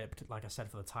script, like I said,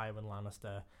 for the Tywin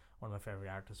Lannister, one of my favourite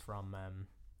actors from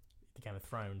the Game of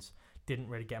Thrones, didn't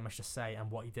really get much to say, and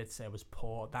what he did say was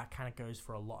poor. That kind of goes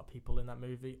for a lot of people in that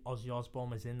movie. Ozzy Osbourne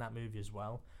was in that movie as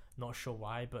well. Not sure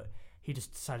why, but he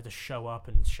just decided to show up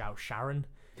and shout Sharon.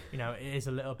 It is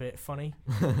a little bit funny.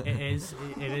 It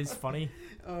is funny.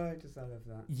 Oh, I love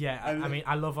that. Yeah,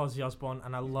 I love Ozzy Osbourne,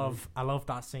 and I love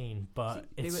that scene, but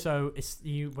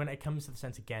when it comes to the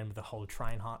sense again with the whole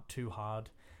trying hard too hard,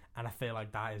 and I feel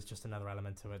like that is just another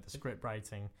element to it. The script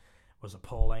writing was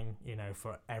appalling,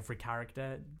 for every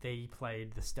character. They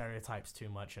played the stereotypes too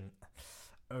much, and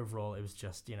overall it was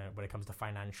just, when it comes to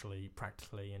financially,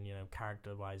 practically, and,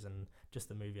 character-wise, and just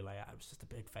the movie layout, it was just a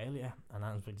big failure, and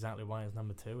that's exactly why it's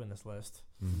number 2 in this list.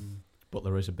 But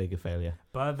there is a bigger failure.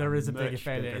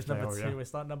 It's number 2,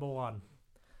 it's not number 1.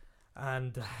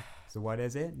 And so what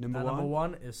is it? Number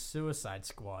one is Suicide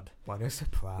Squad. What a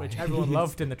surprise. Which everyone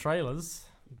loved in the trailers.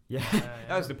 Yeah,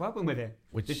 that was the problem with it.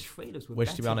 The trailers were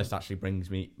better. To be honest, actually brings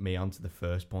me on to the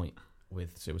first point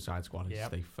with Suicide Squad.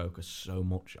 They focus so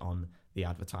much on the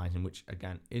advertising, which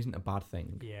again isn't a bad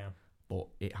thing. Yeah. But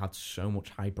it had so much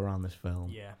hype around this film.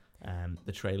 Yeah.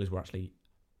 The trailers were actually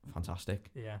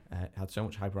fantastic. Yeah. It had so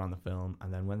much hype around the film,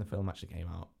 and then when the film actually came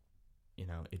out,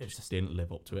 it just didn't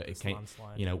live up to it. It came,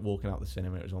 walking out the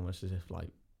cinema, it was almost as if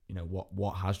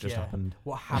what has just happened?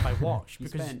 What have I watched?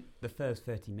 Because you spent the first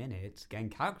 30 minutes getting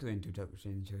character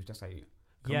introductions. It was just like,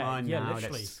 come on now.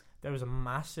 Literally. There was a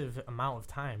massive amount of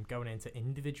time going into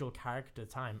individual character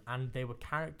time, and they were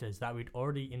characters that we'd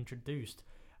already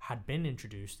had been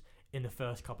introduced in the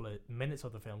first couple of minutes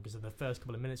of the film, because in the first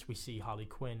couple of minutes we see Harley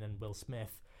Quinn and Will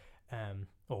Smith,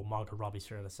 or Margot Robbie,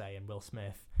 should I say, and Will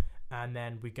Smith, and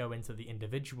then we go into the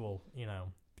individual,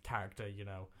 character,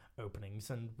 openings,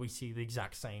 and we see the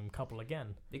exact same couple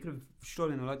again. They could have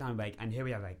stolen a lot down, and here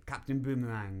we have Captain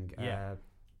Boomerang,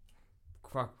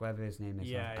 Croc, whatever his name is,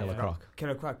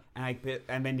 Killer Croc,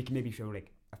 and then they can maybe show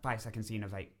a 5-second scene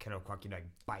of Killer Croc,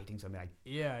 biting something,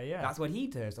 that's what he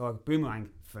does, or Boomerang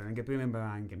throwing a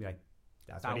boomerang, and be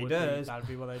that's what he does. That'd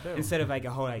be what they do. Instead of a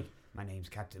whole my name's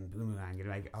Captain Boomerang, and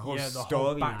a whole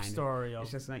backstory.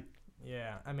 It's just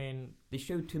yeah, I mean, they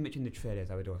showed too much in the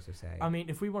trailers, I would also say. I mean,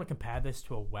 if we want to compare this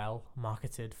to a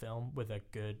well-marketed film with a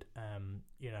good,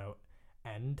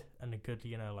 end and a good,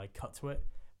 cut to it,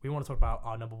 we want to talk about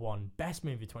our number 1 best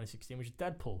movie 2016, which is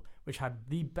Deadpool, which had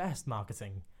the best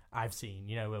marketing I've seen.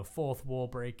 with fourth wall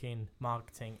breaking,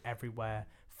 marketing everywhere,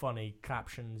 funny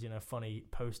captions, funny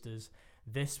posters.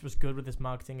 This was good with its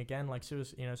marketing again.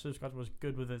 Suicide Squad was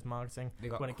good with its marketing. They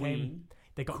got Queen.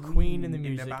 They got Queen in the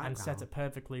music and set it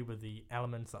perfectly with the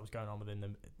elements that was going on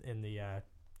within the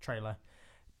trailer.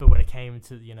 But when it came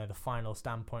to the final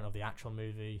standpoint of the actual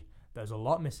movie, there's a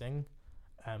lot missing.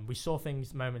 We saw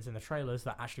moments in the trailers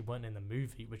that actually weren't in the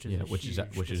movie, which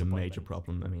is a major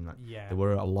problem. I mean, there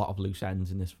were a lot of loose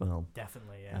ends in this film.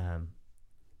 Definitely, yeah.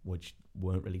 Which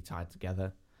weren't really tied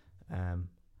together.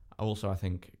 Also, I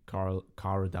think Cara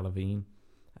Delevingne,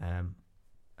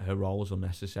 her role was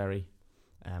unnecessary.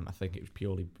 I think it was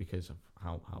purely because of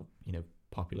how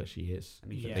popular she is. I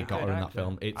mean, they got her in that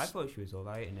film. I thought she was all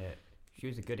right in it. She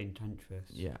was a good enchantress.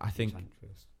 Yeah, I think.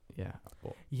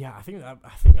 Yeah. I think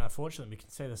unfortunately we can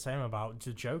say the same about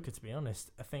the Joker. To be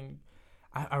honest, I think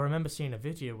I remember seeing a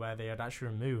video where they had actually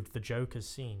removed the Joker's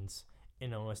scenes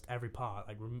in almost every part.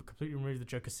 Like completely removed the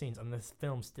Joker scenes, and this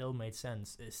film still made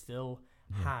sense. It still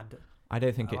had. I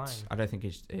don't think a it's. line. I don't think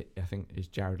it's. I think it's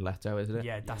Jared Leto, isn't it?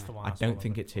 Yeah, that's the one. I don't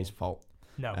think it's his fault.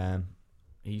 No.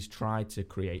 He's tried to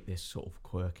create this sort of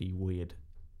quirky, weird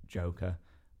Joker,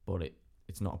 but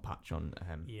it's not a patch on.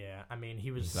 Yeah, I mean, he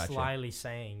was Heath Ledger. slyly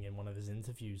saying in one of his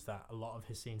interviews that a lot of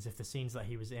his scenes, if the scenes that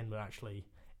he was in were actually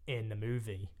in the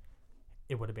movie,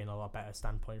 it would have been a lot better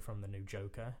standpoint from the new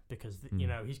Joker, because you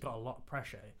know, he's got a lot of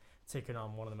pressure taking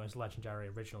on one of the most legendary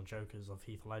original Jokers of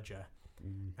Heath Ledger.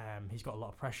 He's got a lot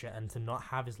of pressure, and to not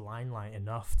have his limelight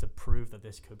enough to prove that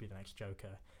this could be the next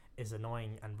Joker is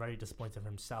annoying and very disappointing for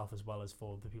himself, as well as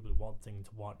for the people wanting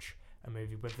to watch a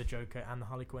movie with the Joker and the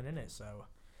Harley Quinn in it. So,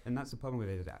 and that's the problem with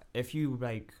it, is that if you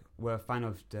like were a fan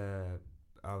of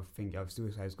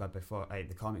Suicide Squad before, like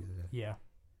the comics, yeah,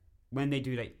 when they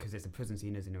do, like, because it's a prison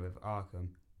scene, isn't it, with Arkham,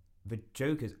 the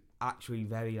Joker's actually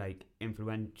very like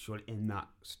influential in that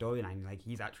storyline. Like,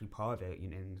 he's actually part of it, you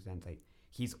know, in the sense, like,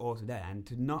 he's also there, and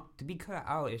to be cut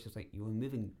out, it's just like you're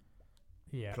removing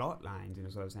plot lines in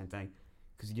a sort of sense, like,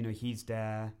 because you know he's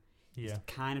there, he's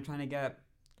kind of trying to get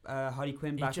Harley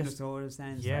Quinn back in a sort of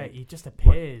sense. Yeah, like, he just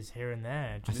appears here and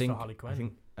there just for Harley Quinn.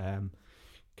 I think,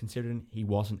 considering he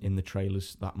wasn't in the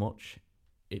trailers that much,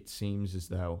 it seems as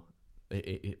though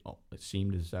it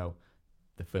seemed as though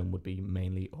the film would be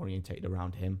mainly orientated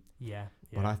around him. Yeah.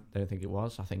 But I don't think it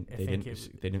was. I think they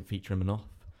didn't feature him enough.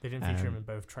 They didn't feature him in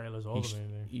both trailers or the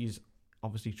movie. He's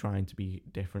obviously trying to be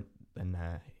different than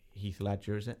Heath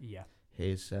Ledger, is it? Yeah.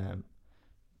 His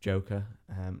Joker.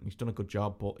 He's done a good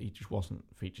job, but he just wasn't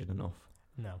featured enough.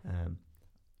 No.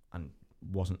 And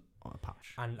wasn't on a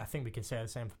patch. And I think we can say the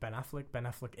same for Ben Affleck. Ben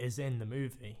Affleck is in the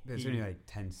movie. It's only like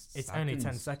 10 seconds. It's only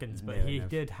 10 seconds, but he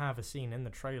did have a scene in the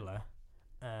trailer,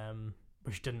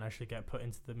 which didn't actually get put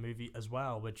into the movie as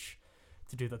well, which,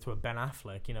 to do that to a Ben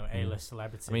Affleck, you know, A-list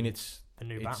celebrity. I mean, it's the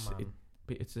new Batman.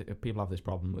 People have this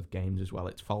problem with games as well.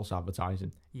 It's false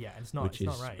advertising. Yeah, it's not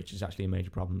right. Which is actually a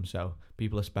major problem. So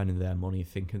people are spending their money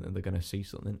thinking that they're going to see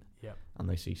something, and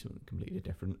they see something completely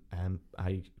different.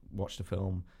 I watched a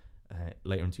film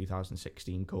later in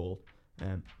 2016 called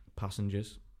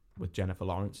Passengers with Jennifer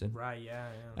Lawrence in. Right,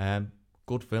 yeah.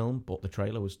 Good film, but the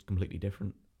trailer was completely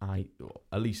different.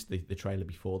 At least the trailer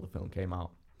before the film came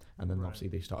out, and then obviously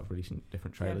they started releasing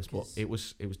different trailers. But it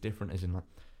was different, as in like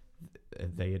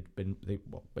they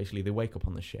wake up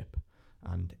on the ship,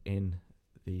 and in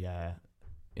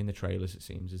the trailers it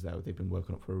seems as though they've been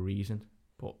woken up for a reason,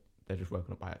 but they're just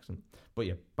woken up by accident. But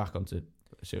yeah, back onto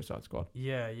Suicide Squad.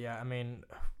 Yeah. I mean,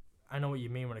 I know what you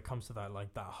mean when it comes to that,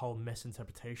 like that whole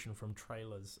misinterpretation from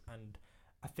trailers, and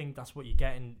I think that's what you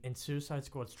get in Suicide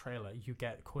Squad's trailer. You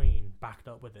get Queen backed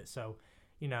up with it, so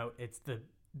you know it's the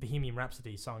Bohemian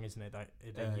Rhapsody song, isn't it, that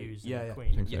they use in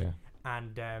Queen? I think so, yeah.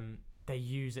 And they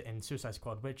use it in Suicide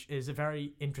Squad, which is a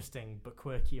very interesting but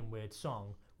quirky and weird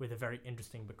song with a very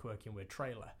interesting but quirky and weird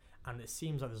trailer. And it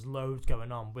seems like there's loads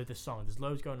going on with the song. There's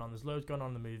loads going on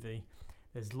in the movie.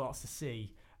 There's lots to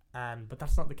see. But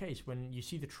that's not the case. When you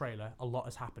see the trailer, a lot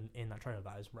has happened in that trailer.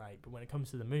 That is right. But when it comes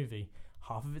to the movie,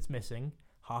 half of it's missing.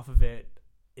 Half of it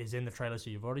is in the trailer, so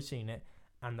you've already seen it.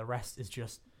 And the rest is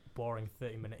just boring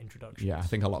 30-minute introductions. Yeah, I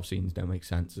think a lot of scenes don't make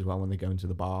sense as well when they go into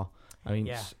the bar. I mean,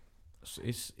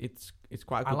 it's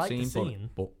quite a good like scene,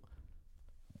 but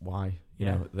why? You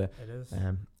know, it is.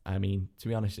 I mean, to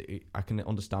be honest, I can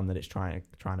understand that it's trying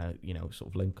to sort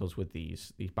of link us with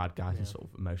these bad guys and sort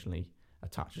of emotionally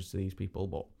attach us to these people,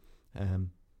 but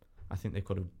I think they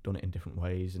could have done it in different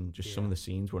ways, and just some of the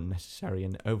scenes were unnecessary,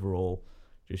 and overall,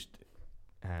 just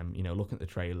looking at the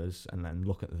trailers and then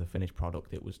looking at the finished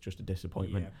product, it was just a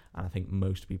disappointment. And I think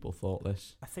most people thought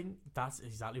this. I think that's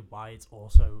exactly why it's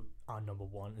also our number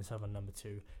one instead of our number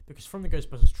two, because from the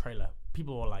Ghostbusters trailer,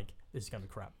 people were like, "This is gonna be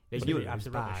crap." They knew it was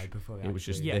bad before. It was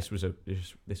just this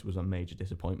was a major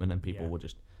disappointment, and people were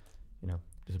just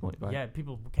disappointed by it. Yeah,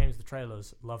 people came to the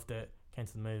trailers, loved it, came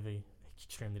to the movie,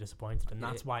 extremely disappointed, and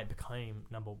that's why it became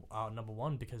number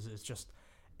one, because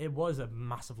it was a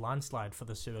massive landslide for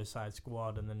the Suicide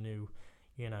Squad and the new,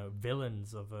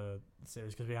 villains of a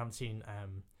series, because we haven't seen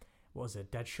what was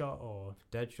it, Deadshot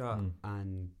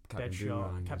and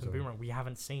Captain Boomerang. We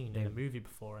haven't seen in a movie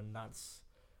before, and that's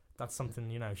something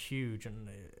huge, and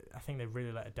I think they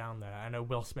really let it down there. I know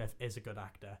Will Smith is a good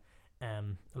actor. I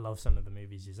love some of the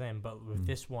movies he's in, but with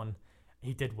this one,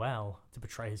 he did well to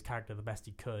portray his character the best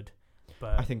he could.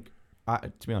 But I think,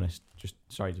 to be honest, just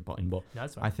sorry to butt in, but no,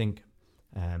 I think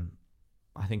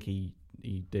he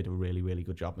did a really, really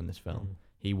good job in this film.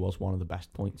 he was one of the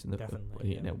best points in the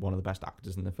Definitely, one of the best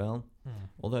actors in the film. Mm.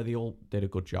 Although they all did a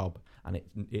good job, and it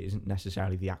isn't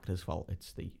necessarily the actor's fault.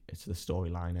 It's the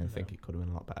storyline. I think it could have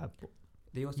been a lot better. But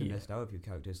They also missed out a few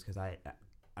characters because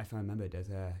if I remember, there's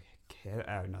a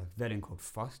villain called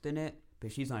Frost in it,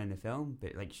 but she's not in the film.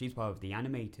 But like she's part of the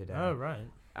animated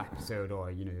episode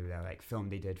or like film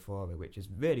they did for it, which is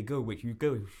really good. Which you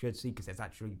should see because it's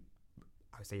actually,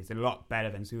 I would say, it's a lot better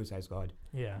than Suicide Squad.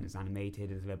 Yeah, and it's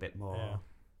animated. It's a little bit more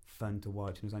fun to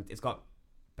watch. And it's got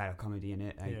better comedy in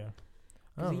it.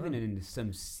 Because even in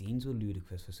some scenes were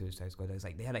ludicrous for Suicide Squad. It's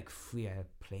like they had like 3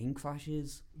 plane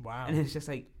crashes. Wow. And it's just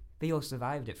like they all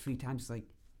survived it 3 times. It's like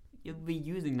you're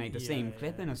reusing like the same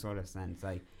clip in a sort of sense.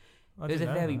 Like there's a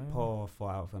very poor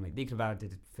thought film. Like they could have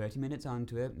added 30 minutes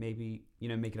onto it, maybe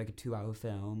make it like a 2-hour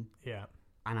film. Yeah.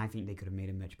 And I think they could have made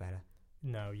it much better.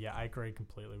 No, yeah, I agree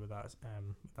completely with that.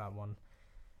 That one.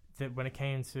 When it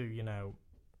came to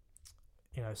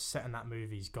setting that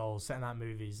movie's goals, setting that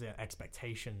movie's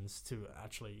expectations to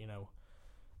actually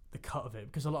the cut of it,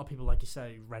 because a lot of people, like you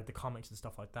say, read the comics and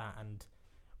stuff like that, and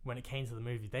when it came to the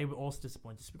movie, they were also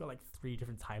disappointed. So we've got like 3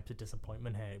 different types of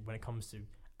disappointment here. When it comes to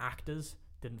actors,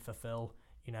 didn't fulfill.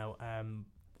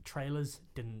 Trailers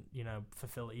didn't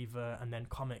fulfill either, and then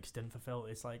comics didn't fulfill.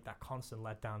 It's like that constant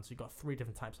letdown. So you've got 3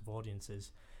 different types of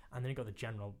audiences, and then you've got the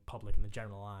general public and the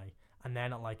general eye, and they're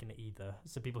not liking it either.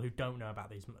 So people who don't know about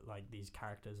these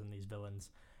characters and these villains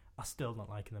are still not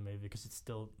liking the movie because it's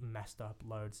still messed up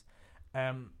loads.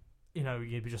 You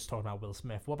were just talking about Will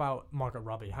Smith. What about Margot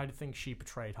Robbie? How do you think she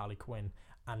portrayed Harley Quinn,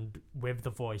 and with the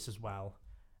voice as well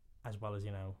as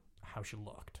how she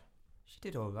looked? She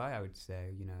did all right, I would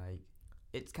say.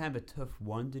 It's kind of a tough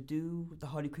one to do with the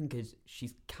Harley Quinn because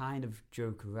she's kind of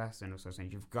Joker-esque and also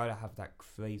saying you've got to have that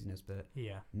craziness, but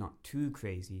not too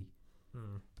crazy.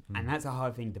 And that's a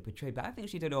hard thing to portray, but I think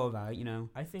she did all right.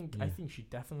 I think she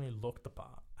definitely looked the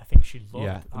part. I think she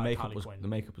looked Harley Quinn. The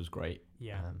makeup was great.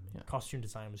 Costume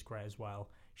design was great as well.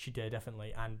 She did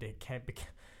definitely, and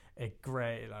it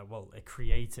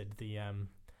created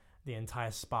the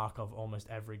entire spark of almost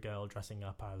every girl dressing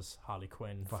up as Harley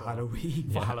Quinn for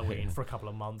Halloween. For a couple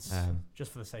of months,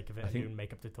 just for the sake of it, and doing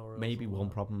makeup tutorials. Maybe one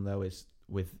problem though is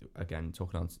with, again,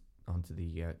 talking onto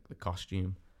the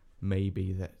costume,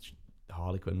 maybe that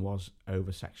Harley Quinn was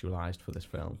over sexualized for this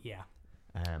film. Yeah.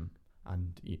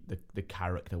 And the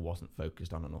character wasn't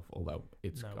focused on enough, although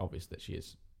it's obvious that she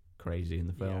is crazy in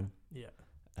the film. Yeah.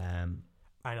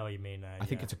 I know what you mean. I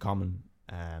think it's a common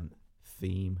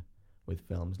theme with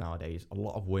films nowadays. A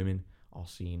lot of women are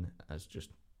seen as just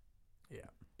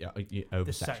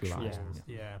over sexualized.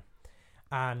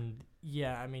 And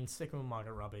I mean, sticking with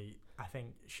Margot Robbie, I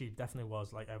think she definitely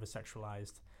was like over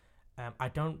sexualized. I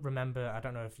don't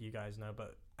know if you guys know,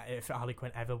 but if Harley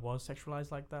Quinn ever was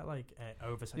sexualized like that, like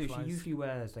over sexualized. No, she usually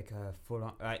wears like a full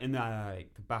on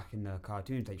back in the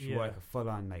cartoons, like she wore like a full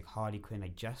on like Harley Quinn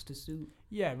like jester suit.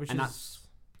 Yeah, it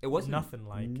wasn't nothing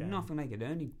like it. The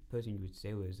only person you would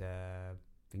say was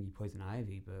Poison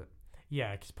Ivy, but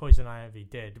because Poison Ivy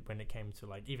did when it came to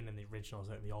like even in the originals,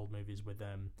 like the old movies with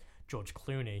George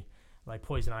Clooney. Like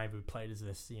Poison Ivy played as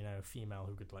this, female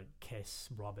who could like kiss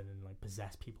Robin and like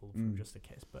possess people from just a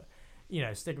kiss. But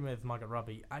sticking with Margot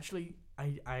Robbie, actually,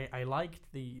 I liked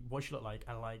what she looked like.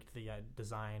 I liked the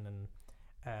design,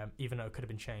 and even though it could have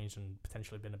been changed and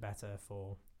potentially been a better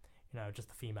for, just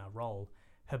the female role,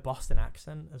 her Boston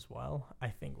accent as well, I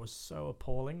think was so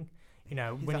appalling.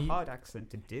 It's a hard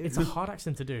accent to do. It's a hard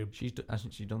accent to do.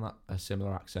 Hasn't she done a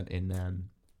similar accent in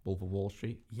Wolf of Wall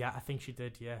Street? Yeah, I think she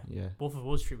did. Yeah. Wolf of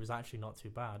Wall Street was actually not too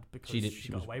bad because she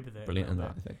got away with it. Brilliant in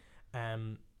that, I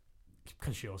think.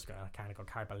 Because she also kind of got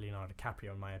carried by Leonardo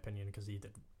DiCaprio, in my opinion, because he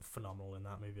did phenomenal in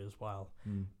that movie as well.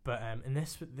 But in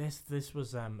this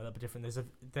was a little bit different. There's a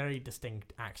very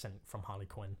distinct accent from Harley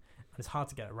Quinn, and it's hard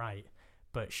to get it right.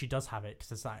 But she does have it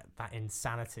because there's that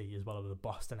insanity as well with the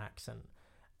Boston accent.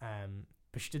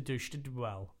 But she did do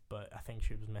well. But I think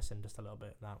she was missing just a little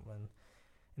bit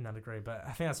in that degree. But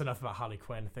I think that's enough about Harley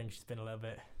Quinn. I think she's been a little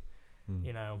bit,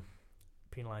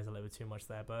 penalised a little bit too much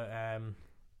there. But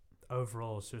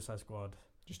overall, Suicide Squad,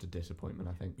 just a disappointment,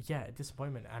 I think. Yeah, a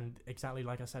disappointment. And exactly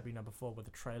like I said, before, where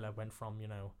the trailer went from,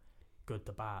 good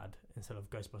to bad instead of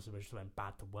Ghostbusters, which went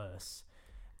bad to worse.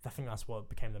 I think that's what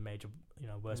became the major,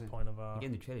 worst point of our...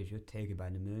 Again, the trailers, you're taken by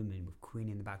the moment with Queen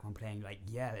in the background playing, like,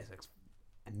 this looks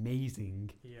amazing.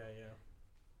 Yeah.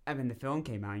 And then the film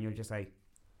came out and you're just like,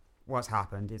 what's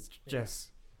happened? It's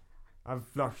just, I've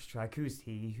lost track. Who's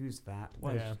he? Who's that?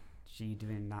 What is she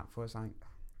doing that for? Something?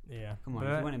 Yeah. Come on,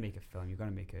 if you want to make a film, you're going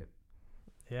to make it.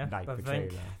 Yeah, like I the think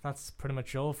trailer. that's pretty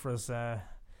much all for us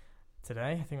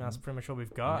today. I think that's pretty much all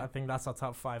we've got. Yeah. I think that's our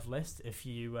top 5 list. If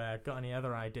you got any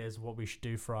other ideas of what we should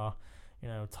do for our,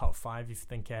 top 5, if you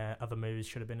think other movies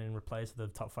should have been in replace of the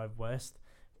top 5 worst,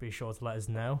 be sure to let us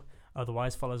know.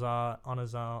 Otherwise, follow us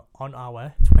on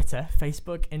our Twitter,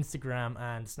 Facebook, Instagram,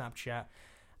 and Snapchat.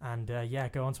 And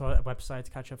go onto our website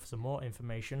to catch up for some more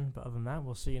information. But other than that,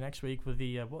 we'll see you next week with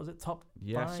the top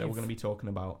 5? So we're going to be talking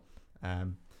about.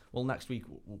 Next week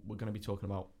we're going to be talking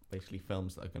about basically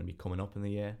films that are going to be coming up in the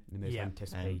year. The most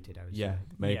anticipated, I would say.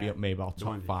 Maybe our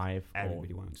top 5.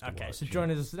 Everybody wants to watch. So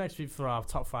join us next week for our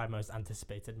top 5 most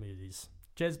anticipated movies.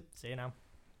 Cheers. See you now.